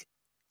 I think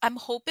I'm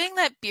hoping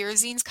that beer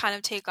zines kind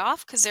of take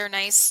off, because they're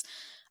nice.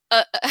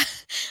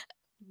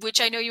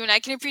 Which I know you and I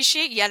can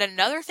appreciate, yet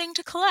another thing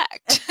to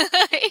collect.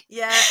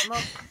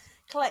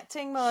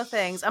 Collecting more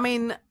things. I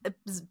mean,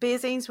 beer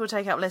zines will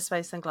take up less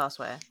space than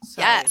glassware.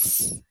 So,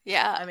 yes.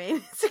 Yeah. I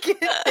mean, it's a good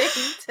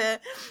thing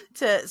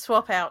to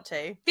swap out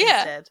to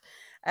instead.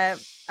 And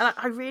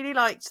I really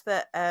liked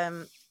that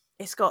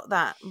it's got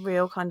that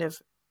real kind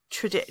of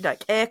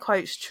like air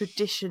quotes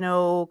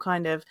traditional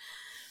kind of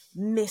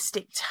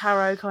mystic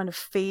tarot kind of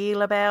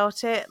feel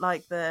about it,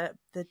 like the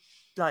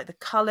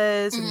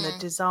colors and the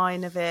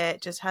design of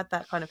it just had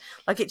that kind of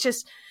like, it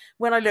just,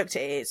 when I looked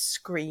at it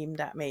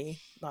screamed at me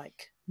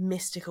like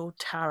mystical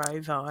tarot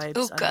vibes.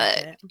 Oh,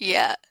 good.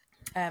 Yeah.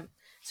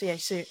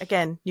 So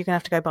again, you're gonna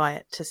have to go buy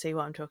it to see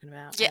what I'm talking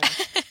about. Yeah.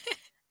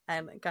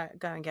 Go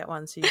and get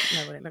one so you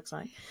know what it looks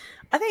like.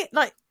 I think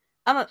like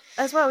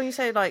as well, when you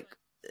say like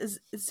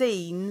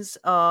zines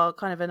are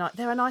kind of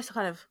they're a nice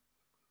kind of,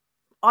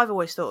 I've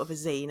always thought of a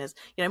zine as,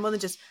 more than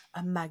just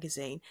a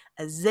magazine.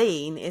 A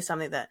zine is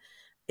something that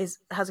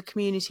has a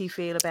community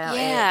feel about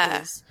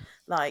it. Is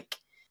like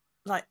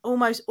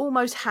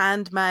almost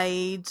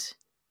handmade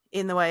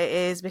in the way it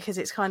is, because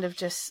it's kind of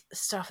just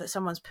stuff that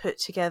someone's put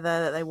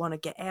together that they want to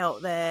get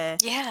out there.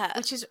 Yeah.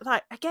 Which is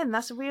like, again,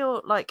 that's a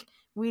real like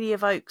really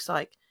evokes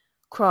like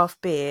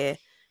craft beer,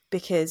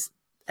 because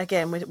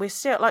again we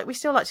still like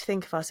to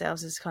think of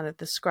ourselves as kind of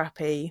the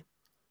scrappy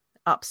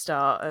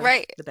upstart of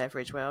the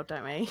beverage world,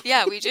 don't we?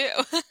 Yeah, we do.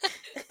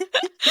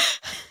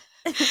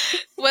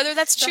 Whether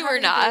that's true or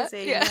not.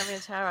 Having a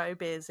tarot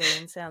beer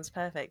zine sounds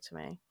perfect to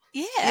me.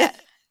 Yeah.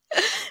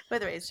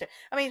 Whether it is true.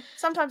 I mean,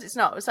 sometimes it's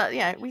not. It's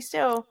like, we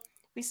still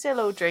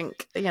all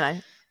drink,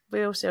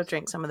 we all still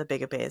drink some of the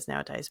bigger beers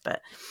nowadays,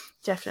 but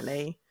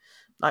definitely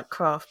like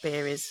craft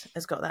beer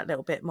has got that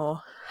little bit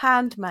more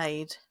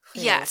handmade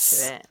feel to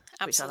it.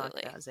 Absolutely. Which I like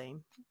about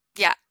zine.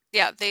 Yeah.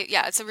 Yeah.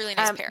 It's a really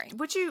nice pairing.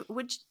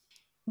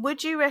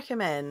 Would you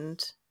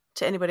recommend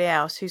to anybody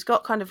else who's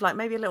got kind of like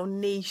maybe a little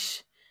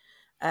niche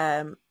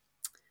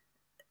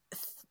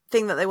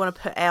thing that they want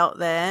to put out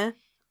there,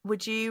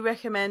 would you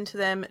recommend to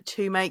them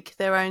to make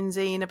their own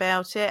zine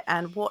about it?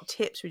 And what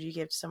tips would you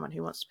give to someone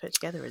who wants to put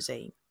together a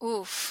zine?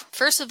 Oof.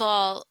 First of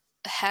all,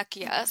 heck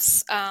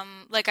yes.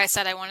 Like I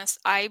said, I want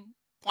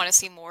to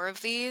see more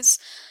of these.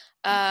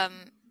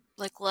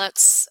 Like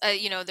let's,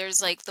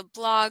 there's like the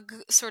blog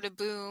sort of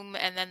boom,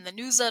 and then the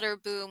newsletter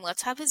boom.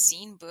 Let's have a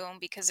zine boom,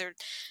 because there's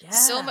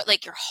so much,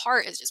 like your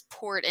heart is just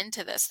poured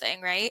into this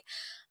thing, right?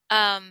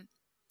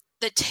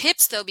 The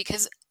tips though,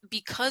 because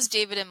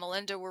David and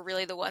Melinda were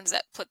really the ones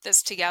that put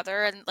this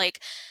together, and like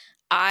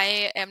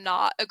I am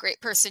not a great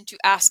person to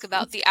ask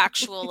about the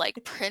actual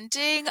like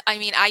printing. I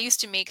mean, I used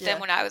to make them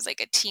when I was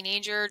like a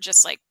teenager,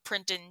 just like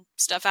printing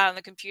stuff out on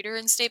the computer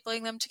and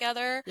stapling them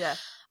together. Yeah.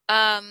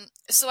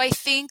 So I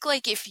think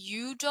like if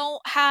you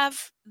don't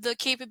have the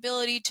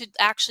capability to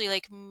actually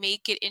like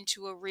make it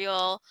into a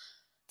real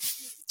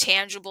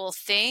tangible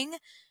thing,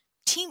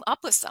 team up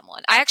with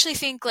someone. I actually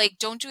think like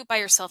don't do it by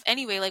yourself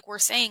anyway. Like we're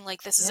saying,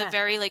 like this is a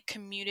very like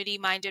community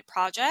minded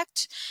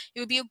project. It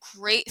would be a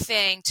great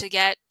thing to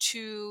get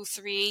 2,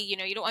 3, you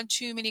know, you don't want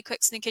too many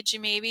cooks in the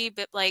kitchen maybe,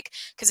 but like,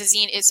 because a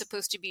zine is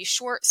supposed to be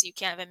short, so you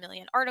can't have a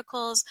million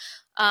articles.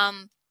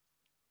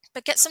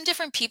 But get some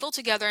different people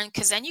together, and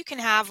because then you can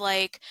have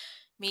like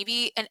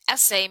maybe an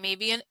essay,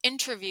 maybe an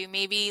interview,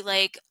 maybe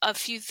like a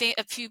few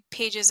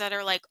pages that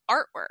are like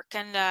artwork,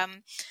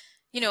 and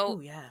you know,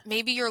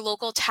 maybe your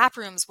local tap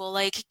rooms will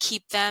like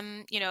keep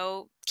them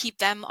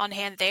on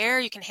hand there.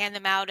 You can hand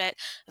them out at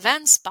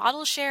events,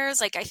 bottle shares.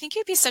 Like I think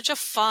it'd be such a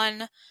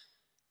fun,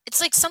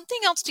 it's like something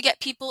else to get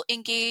people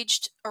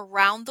engaged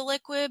around the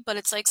liquid, but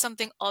it's like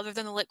something other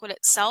than the liquid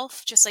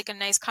itself, just like a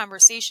nice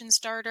conversation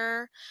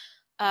starter.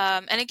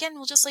 And again,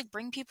 we'll just like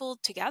bring people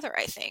together,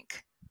 I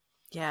think.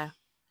 Yeah.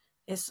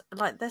 It's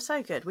like, they're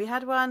so good. We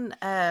had one,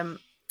 it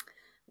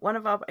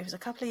was a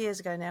couple of years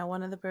ago now,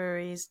 one of the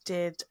breweries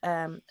did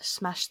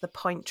Smash the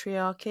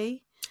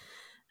Pointriarchy.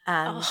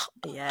 And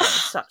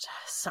it's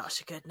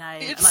such a good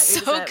name. It's like,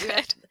 so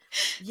good.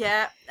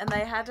 And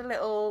they had a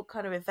little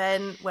kind of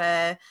event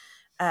where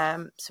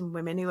some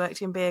women who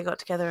worked in beer got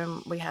together,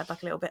 and we had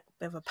like a little bit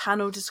of a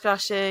panel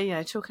discussion, you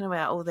know, talking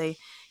about all the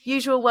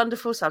usual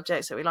wonderful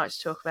subjects that we like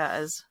to talk about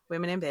as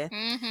women in beer.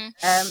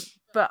 Mm-hmm.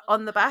 But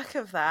on the back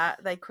of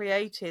that, they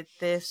created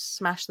this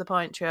Smash the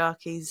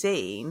Pointriarchy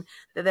zine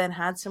that then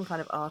had some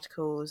kind of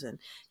articles and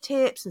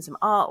tips and some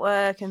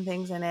artwork and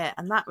things in it.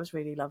 And that was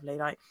really lovely.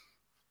 Like,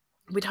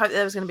 we'd hoped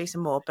there was going to be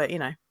some more, but, you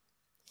know,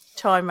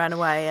 time ran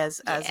away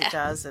as it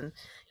does. And,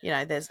 you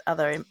know, there's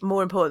other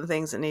more important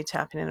things that need to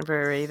happen in a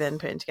brewery than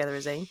putting together a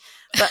zine.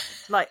 But,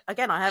 like,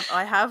 again,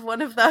 I have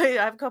one of those.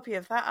 I have a copy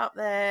of that up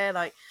there.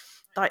 Like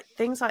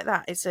things like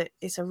that.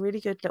 It's a really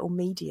good little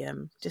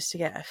medium just to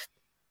get a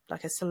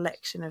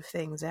selection of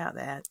things out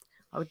there.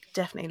 I would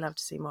definitely love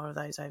to see more of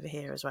those over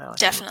here as well.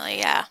 Definitely,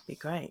 yeah. It'd be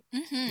great.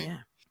 Mm-hmm. Yeah.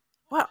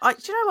 Well, do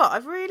you know what?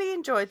 I've really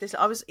enjoyed this.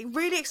 I was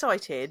really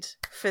excited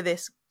for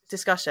this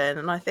discussion,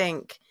 and I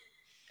think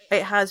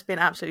it has been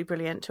absolutely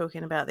brilliant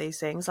talking about these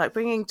things, like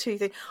bringing two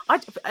things.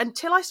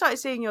 Until I started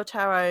seeing your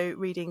tarot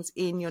readings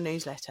in your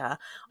newsletter,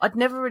 I'd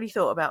never really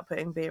thought about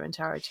putting beer and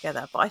tarot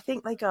together, but I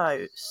think they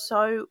go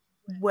so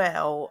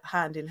well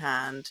hand in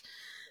hand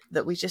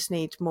that we just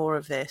need more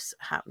of this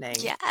happening.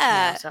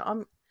 Yeah.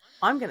 So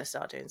I'm going to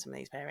start doing some of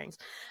these pairings.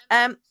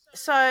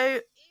 So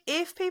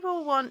if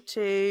people want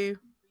to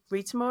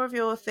read some more of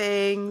your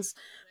things,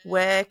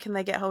 where can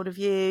they get hold of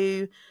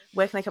you?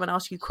 Where can they come and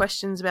ask you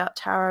questions about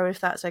tarot,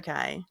 if that's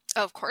okay?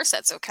 Oh, of course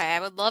that's okay.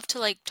 I would love to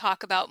like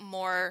talk about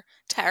more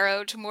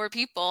tarot to more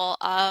people.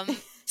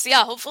 So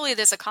yeah, hopefully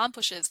this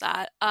accomplishes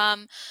that.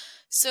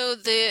 So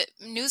the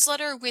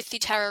newsletter with the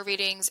tarot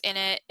readings in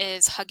it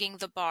is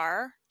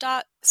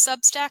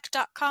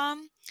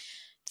huggingthebar.substack.com.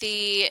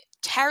 The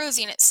tarot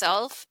zine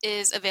itself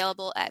is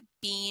available at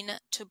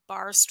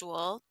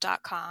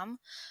beantobarstool.com.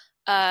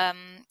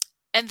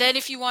 And then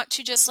if you want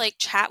to just like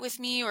chat with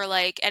me, or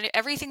like, and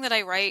everything that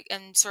I write,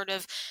 and sort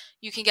of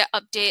you can get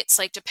updates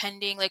like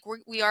depending, like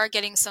we are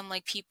getting some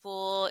like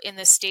people in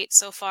the States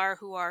so far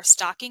who are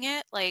stocking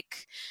it,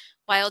 like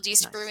Wild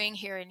East Brewing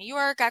here in New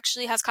York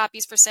actually has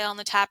copies for sale in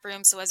the tap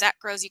room. So as that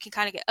grows, you can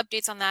kind of get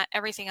updates on that.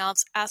 Everything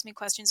else, ask me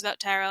questions about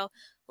tarot.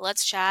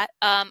 Let's chat.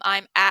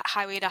 I'm at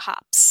Highway to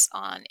Hops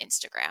on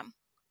Instagram.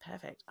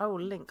 Perfect. I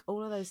will link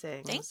all of those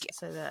things. Thank you.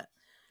 So that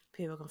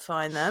people can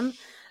find them.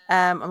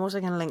 I'm also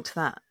going to link to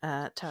that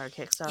tarot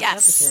Kickstarter,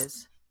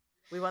 because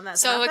we want that.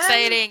 So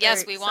exciting!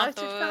 Yes, we want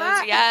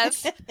those.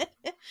 Yes.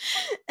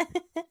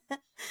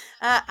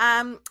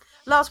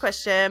 Last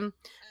question.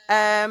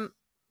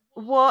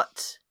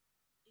 What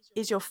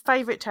is your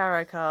favorite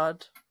tarot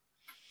card?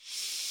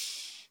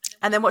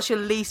 And then what's your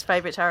least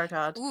favorite tarot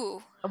card?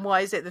 Ooh. And why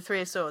is it the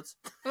Three of Swords?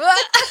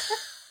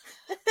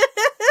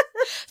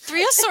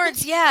 Three of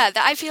Swords, yeah.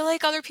 I feel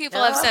like other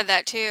people have said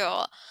that too.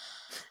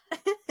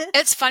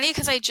 It's funny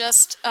because I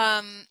just,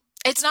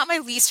 it's not my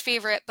least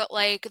favorite, but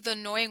like the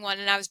annoying one,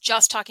 and I was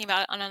just talking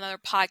about it on another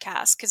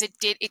podcast because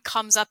it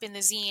comes up in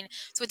the zine.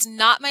 So it's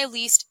not my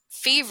least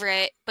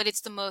favorite, but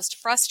it's the most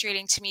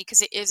frustrating to me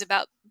because it is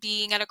about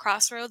being at a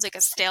crossroads, like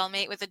a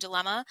stalemate with a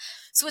dilemma.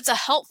 So it's a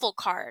helpful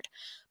card.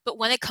 But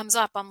when it comes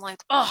up, I'm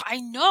like, oh, I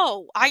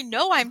know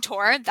I'm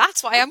torn.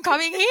 That's why I'm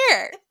coming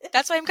here.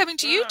 That's why I'm coming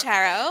to you,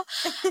 tarot.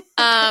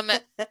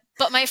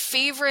 But my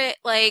favorite,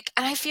 like,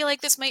 and I feel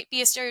like this might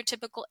be a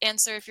stereotypical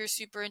answer if you're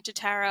super into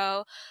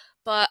tarot,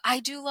 but I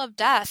do love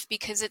death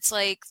because it's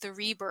like the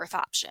rebirth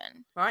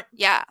option. Right.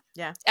 Yeah.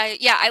 Yeah.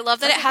 I love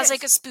that it has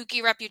like a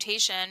spooky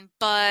reputation,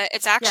 but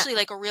it's actually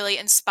like a really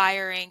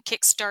inspiring,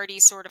 kickstarty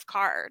sort of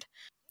card.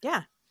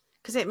 Yeah.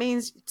 Because it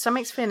means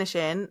something's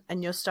finishing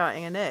and you're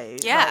starting anew.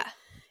 Yeah. Like,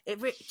 it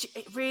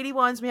really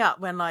winds me up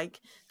when like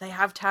they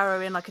have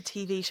tarot in like a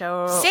TV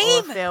show or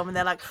a film, and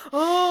they're like,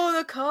 oh,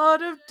 the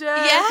card of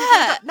death.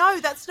 Yeah. Like, no,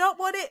 that's not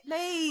what it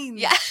means.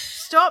 Yeah.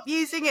 Stop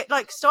using it,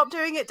 like, stop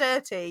doing it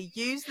dirty.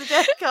 Use the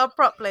death card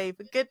properly,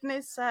 for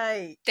goodness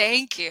sake.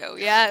 Thank you.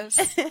 Yes.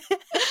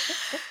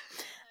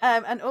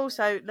 And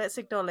also, let's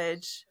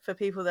acknowledge for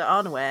people that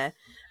aren't aware,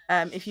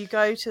 if you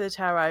go to the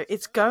tarot,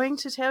 it's going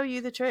to tell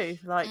you the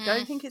truth. Like,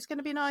 don't think it's going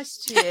to be nice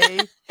to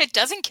you. It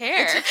doesn't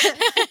care.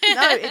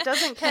 No, it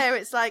doesn't care.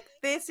 It's like,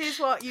 this is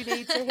what you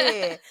need to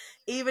hear.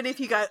 Even if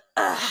you go,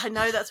 I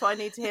know that's what I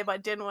need to hear, but I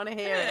didn't want to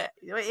hear it.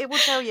 It will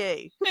tell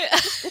you.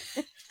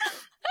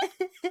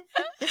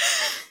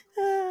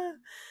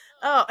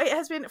 Oh, it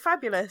has been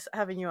fabulous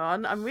having you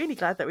on. I'm really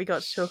glad that we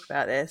got to talk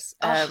about this.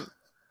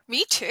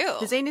 Me too.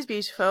 The zine is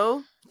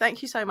beautiful.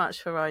 Thank you so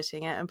much for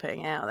writing it and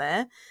putting it out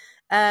there.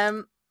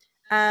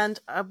 And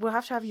we'll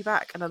have to have you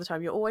back another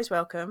time. You're always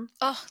welcome.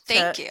 Oh,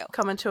 thank you.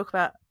 Come and talk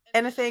about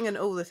anything and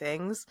all the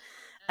things.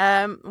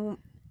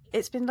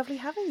 It's been lovely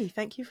having you.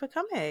 Thank you for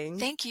coming.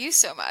 Thank you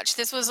so much.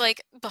 This was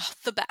like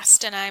the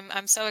best, and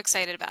I'm so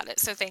excited about it.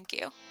 So thank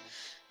you.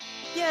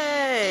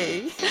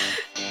 Yay!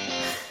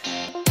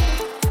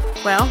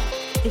 Well,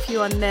 if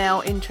you are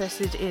now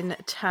interested in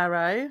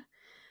tarot,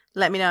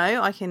 let me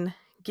know. I can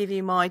give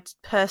you my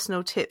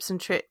personal tips and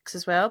tricks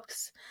as well,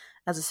 because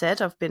as I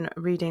said, I've been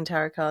reading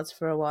tarot cards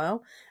for a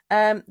while.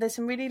 There's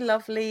some really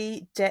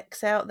lovely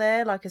decks out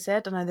there. Like I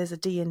said, I know there's a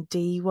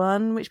D&D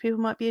one, which people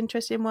might be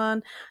interested in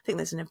one. I think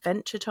there's an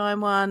Adventure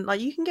Time one.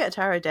 Like, you can get a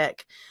tarot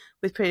deck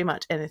with pretty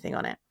much anything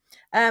on it.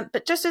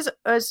 But just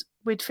as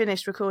we'd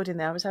finished recording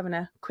there, I was having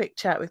a quick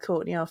chat with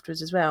Courtney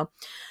afterwards as well.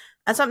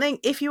 And something,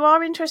 if you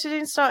are interested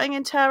in starting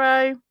in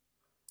tarot,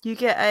 you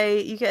get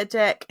a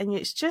deck and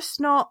it's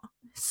just not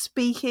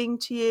speaking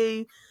to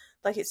you.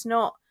 Like, it's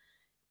not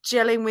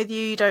gelling with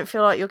you. You don't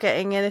feel like you're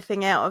getting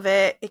anything out of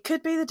it. It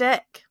could be the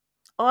deck.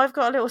 I've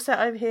got a little set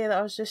over here that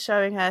I was just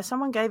showing her.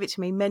 Someone gave it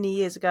to me many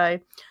years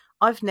ago.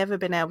 I've never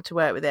been able to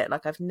work with it.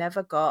 Like, I've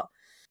never got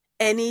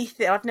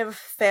anything. I've never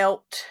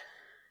felt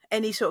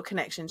any sort of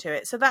connection to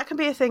it. So that can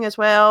be a thing as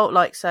well.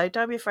 Like, so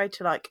don't be afraid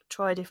to like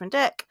try a different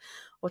deck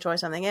or try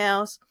something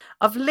else.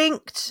 I've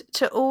linked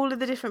to all of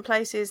the different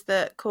places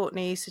that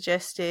Courtney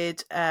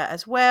suggested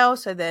as well.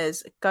 So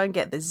there's, go and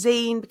get the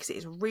zine because it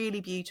is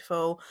really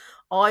beautiful.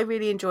 I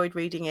really enjoyed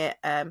reading it.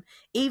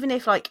 Even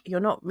if like you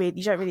don't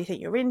really think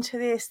you're into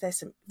this, there's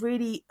some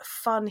really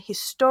fun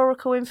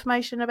historical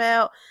information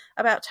about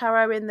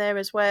tarot in there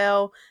as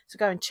well. So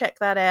go and check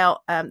that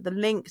out. The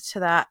link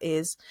to that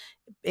is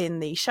in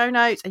the show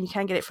notes, and you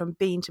can get it from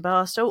Bean to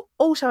Barstool.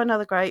 Also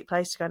another great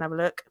place to go and have a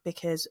look,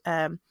 because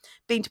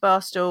Bean to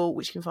Barstool,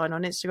 which you can find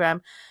on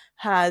Instagram,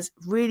 has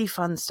really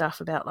fun stuff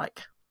about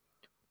like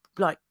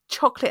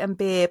chocolate and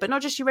beer, but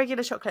not just your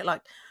regular chocolate,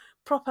 like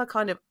proper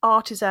kind of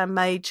artisan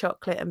made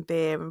chocolate and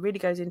beer, and really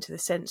goes into the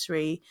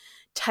sensory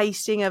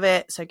tasting of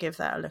it. So give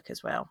that a look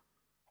as well.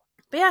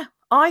 But yeah,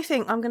 I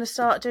think I'm going to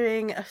start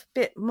doing a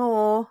bit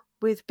more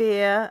with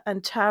beer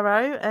and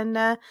tarot, and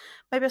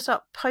maybe I'll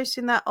start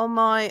posting that on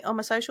my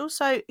socials.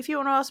 So if you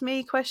want to ask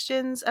me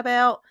questions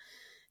about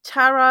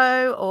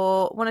tarot,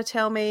 or want to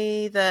tell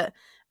me that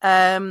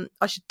I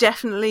should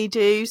definitely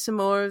do some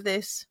more of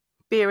this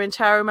beer and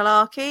tarot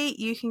malarkey,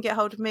 you can get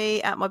hold of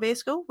me at my beer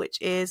school, which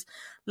is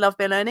Love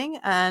Beer Learning,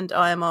 and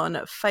I am on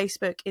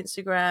Facebook,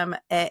 Instagram,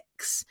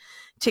 X,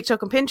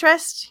 TikTok and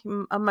Pinterest.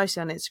 I'm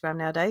mostly on Instagram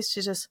nowadays,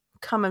 so just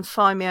come and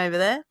find me over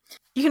there.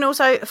 You can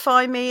also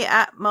find me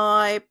at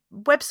my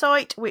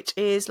website, which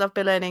is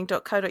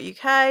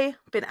lovebeerlearning.co.uk.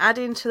 Been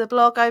adding to the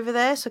blog over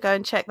there, so go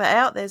and check that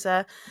out. There's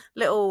a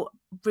little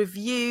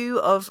review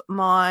of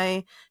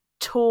my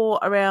tour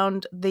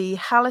around the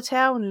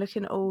Hallertau and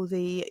looking at all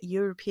the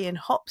European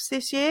hops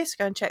this year, so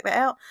go and check that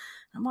out.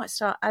 I might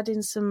start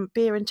adding some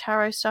beer and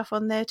tarot stuff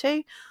on there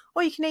too.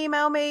 Or you can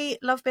email me,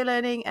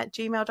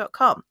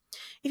 lovebeerlearning@gmail.com.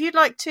 If you'd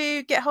like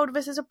to get hold of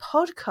us as a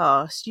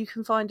podcast, you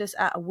can find us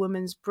at A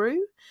Woman's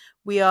Brew.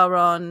 We are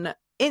on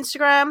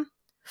Instagram,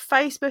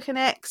 Facebook and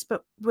X,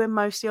 but we're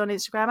mostly on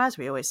Instagram, as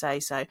we always say,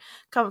 so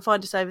come and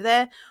find us over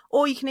there.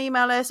 Or you can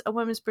email us,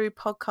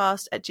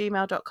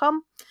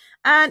 awomansbrewpodcast@gmail.com.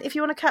 And if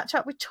you want to catch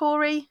up with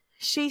Tori,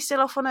 she's still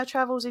off on her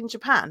travels in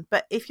Japan.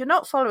 But if you're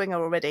not following her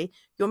already,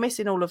 you're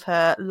missing all of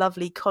her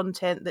lovely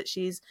content that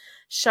she's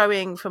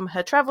showing from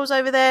her travels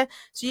over there.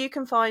 So you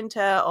can find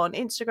her on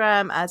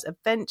Instagram as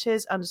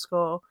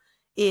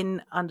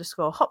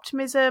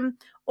adventures_in_hoptimism,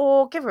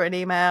 or give her an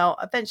email,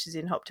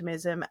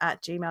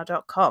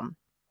 adventuresinhoptimism@gmail.com.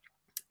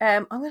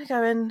 I'm going to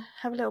go and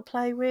have a little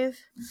play with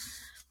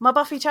my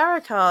Buffy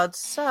tarot cards.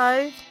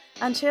 So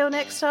until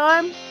next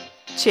time,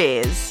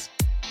 cheers.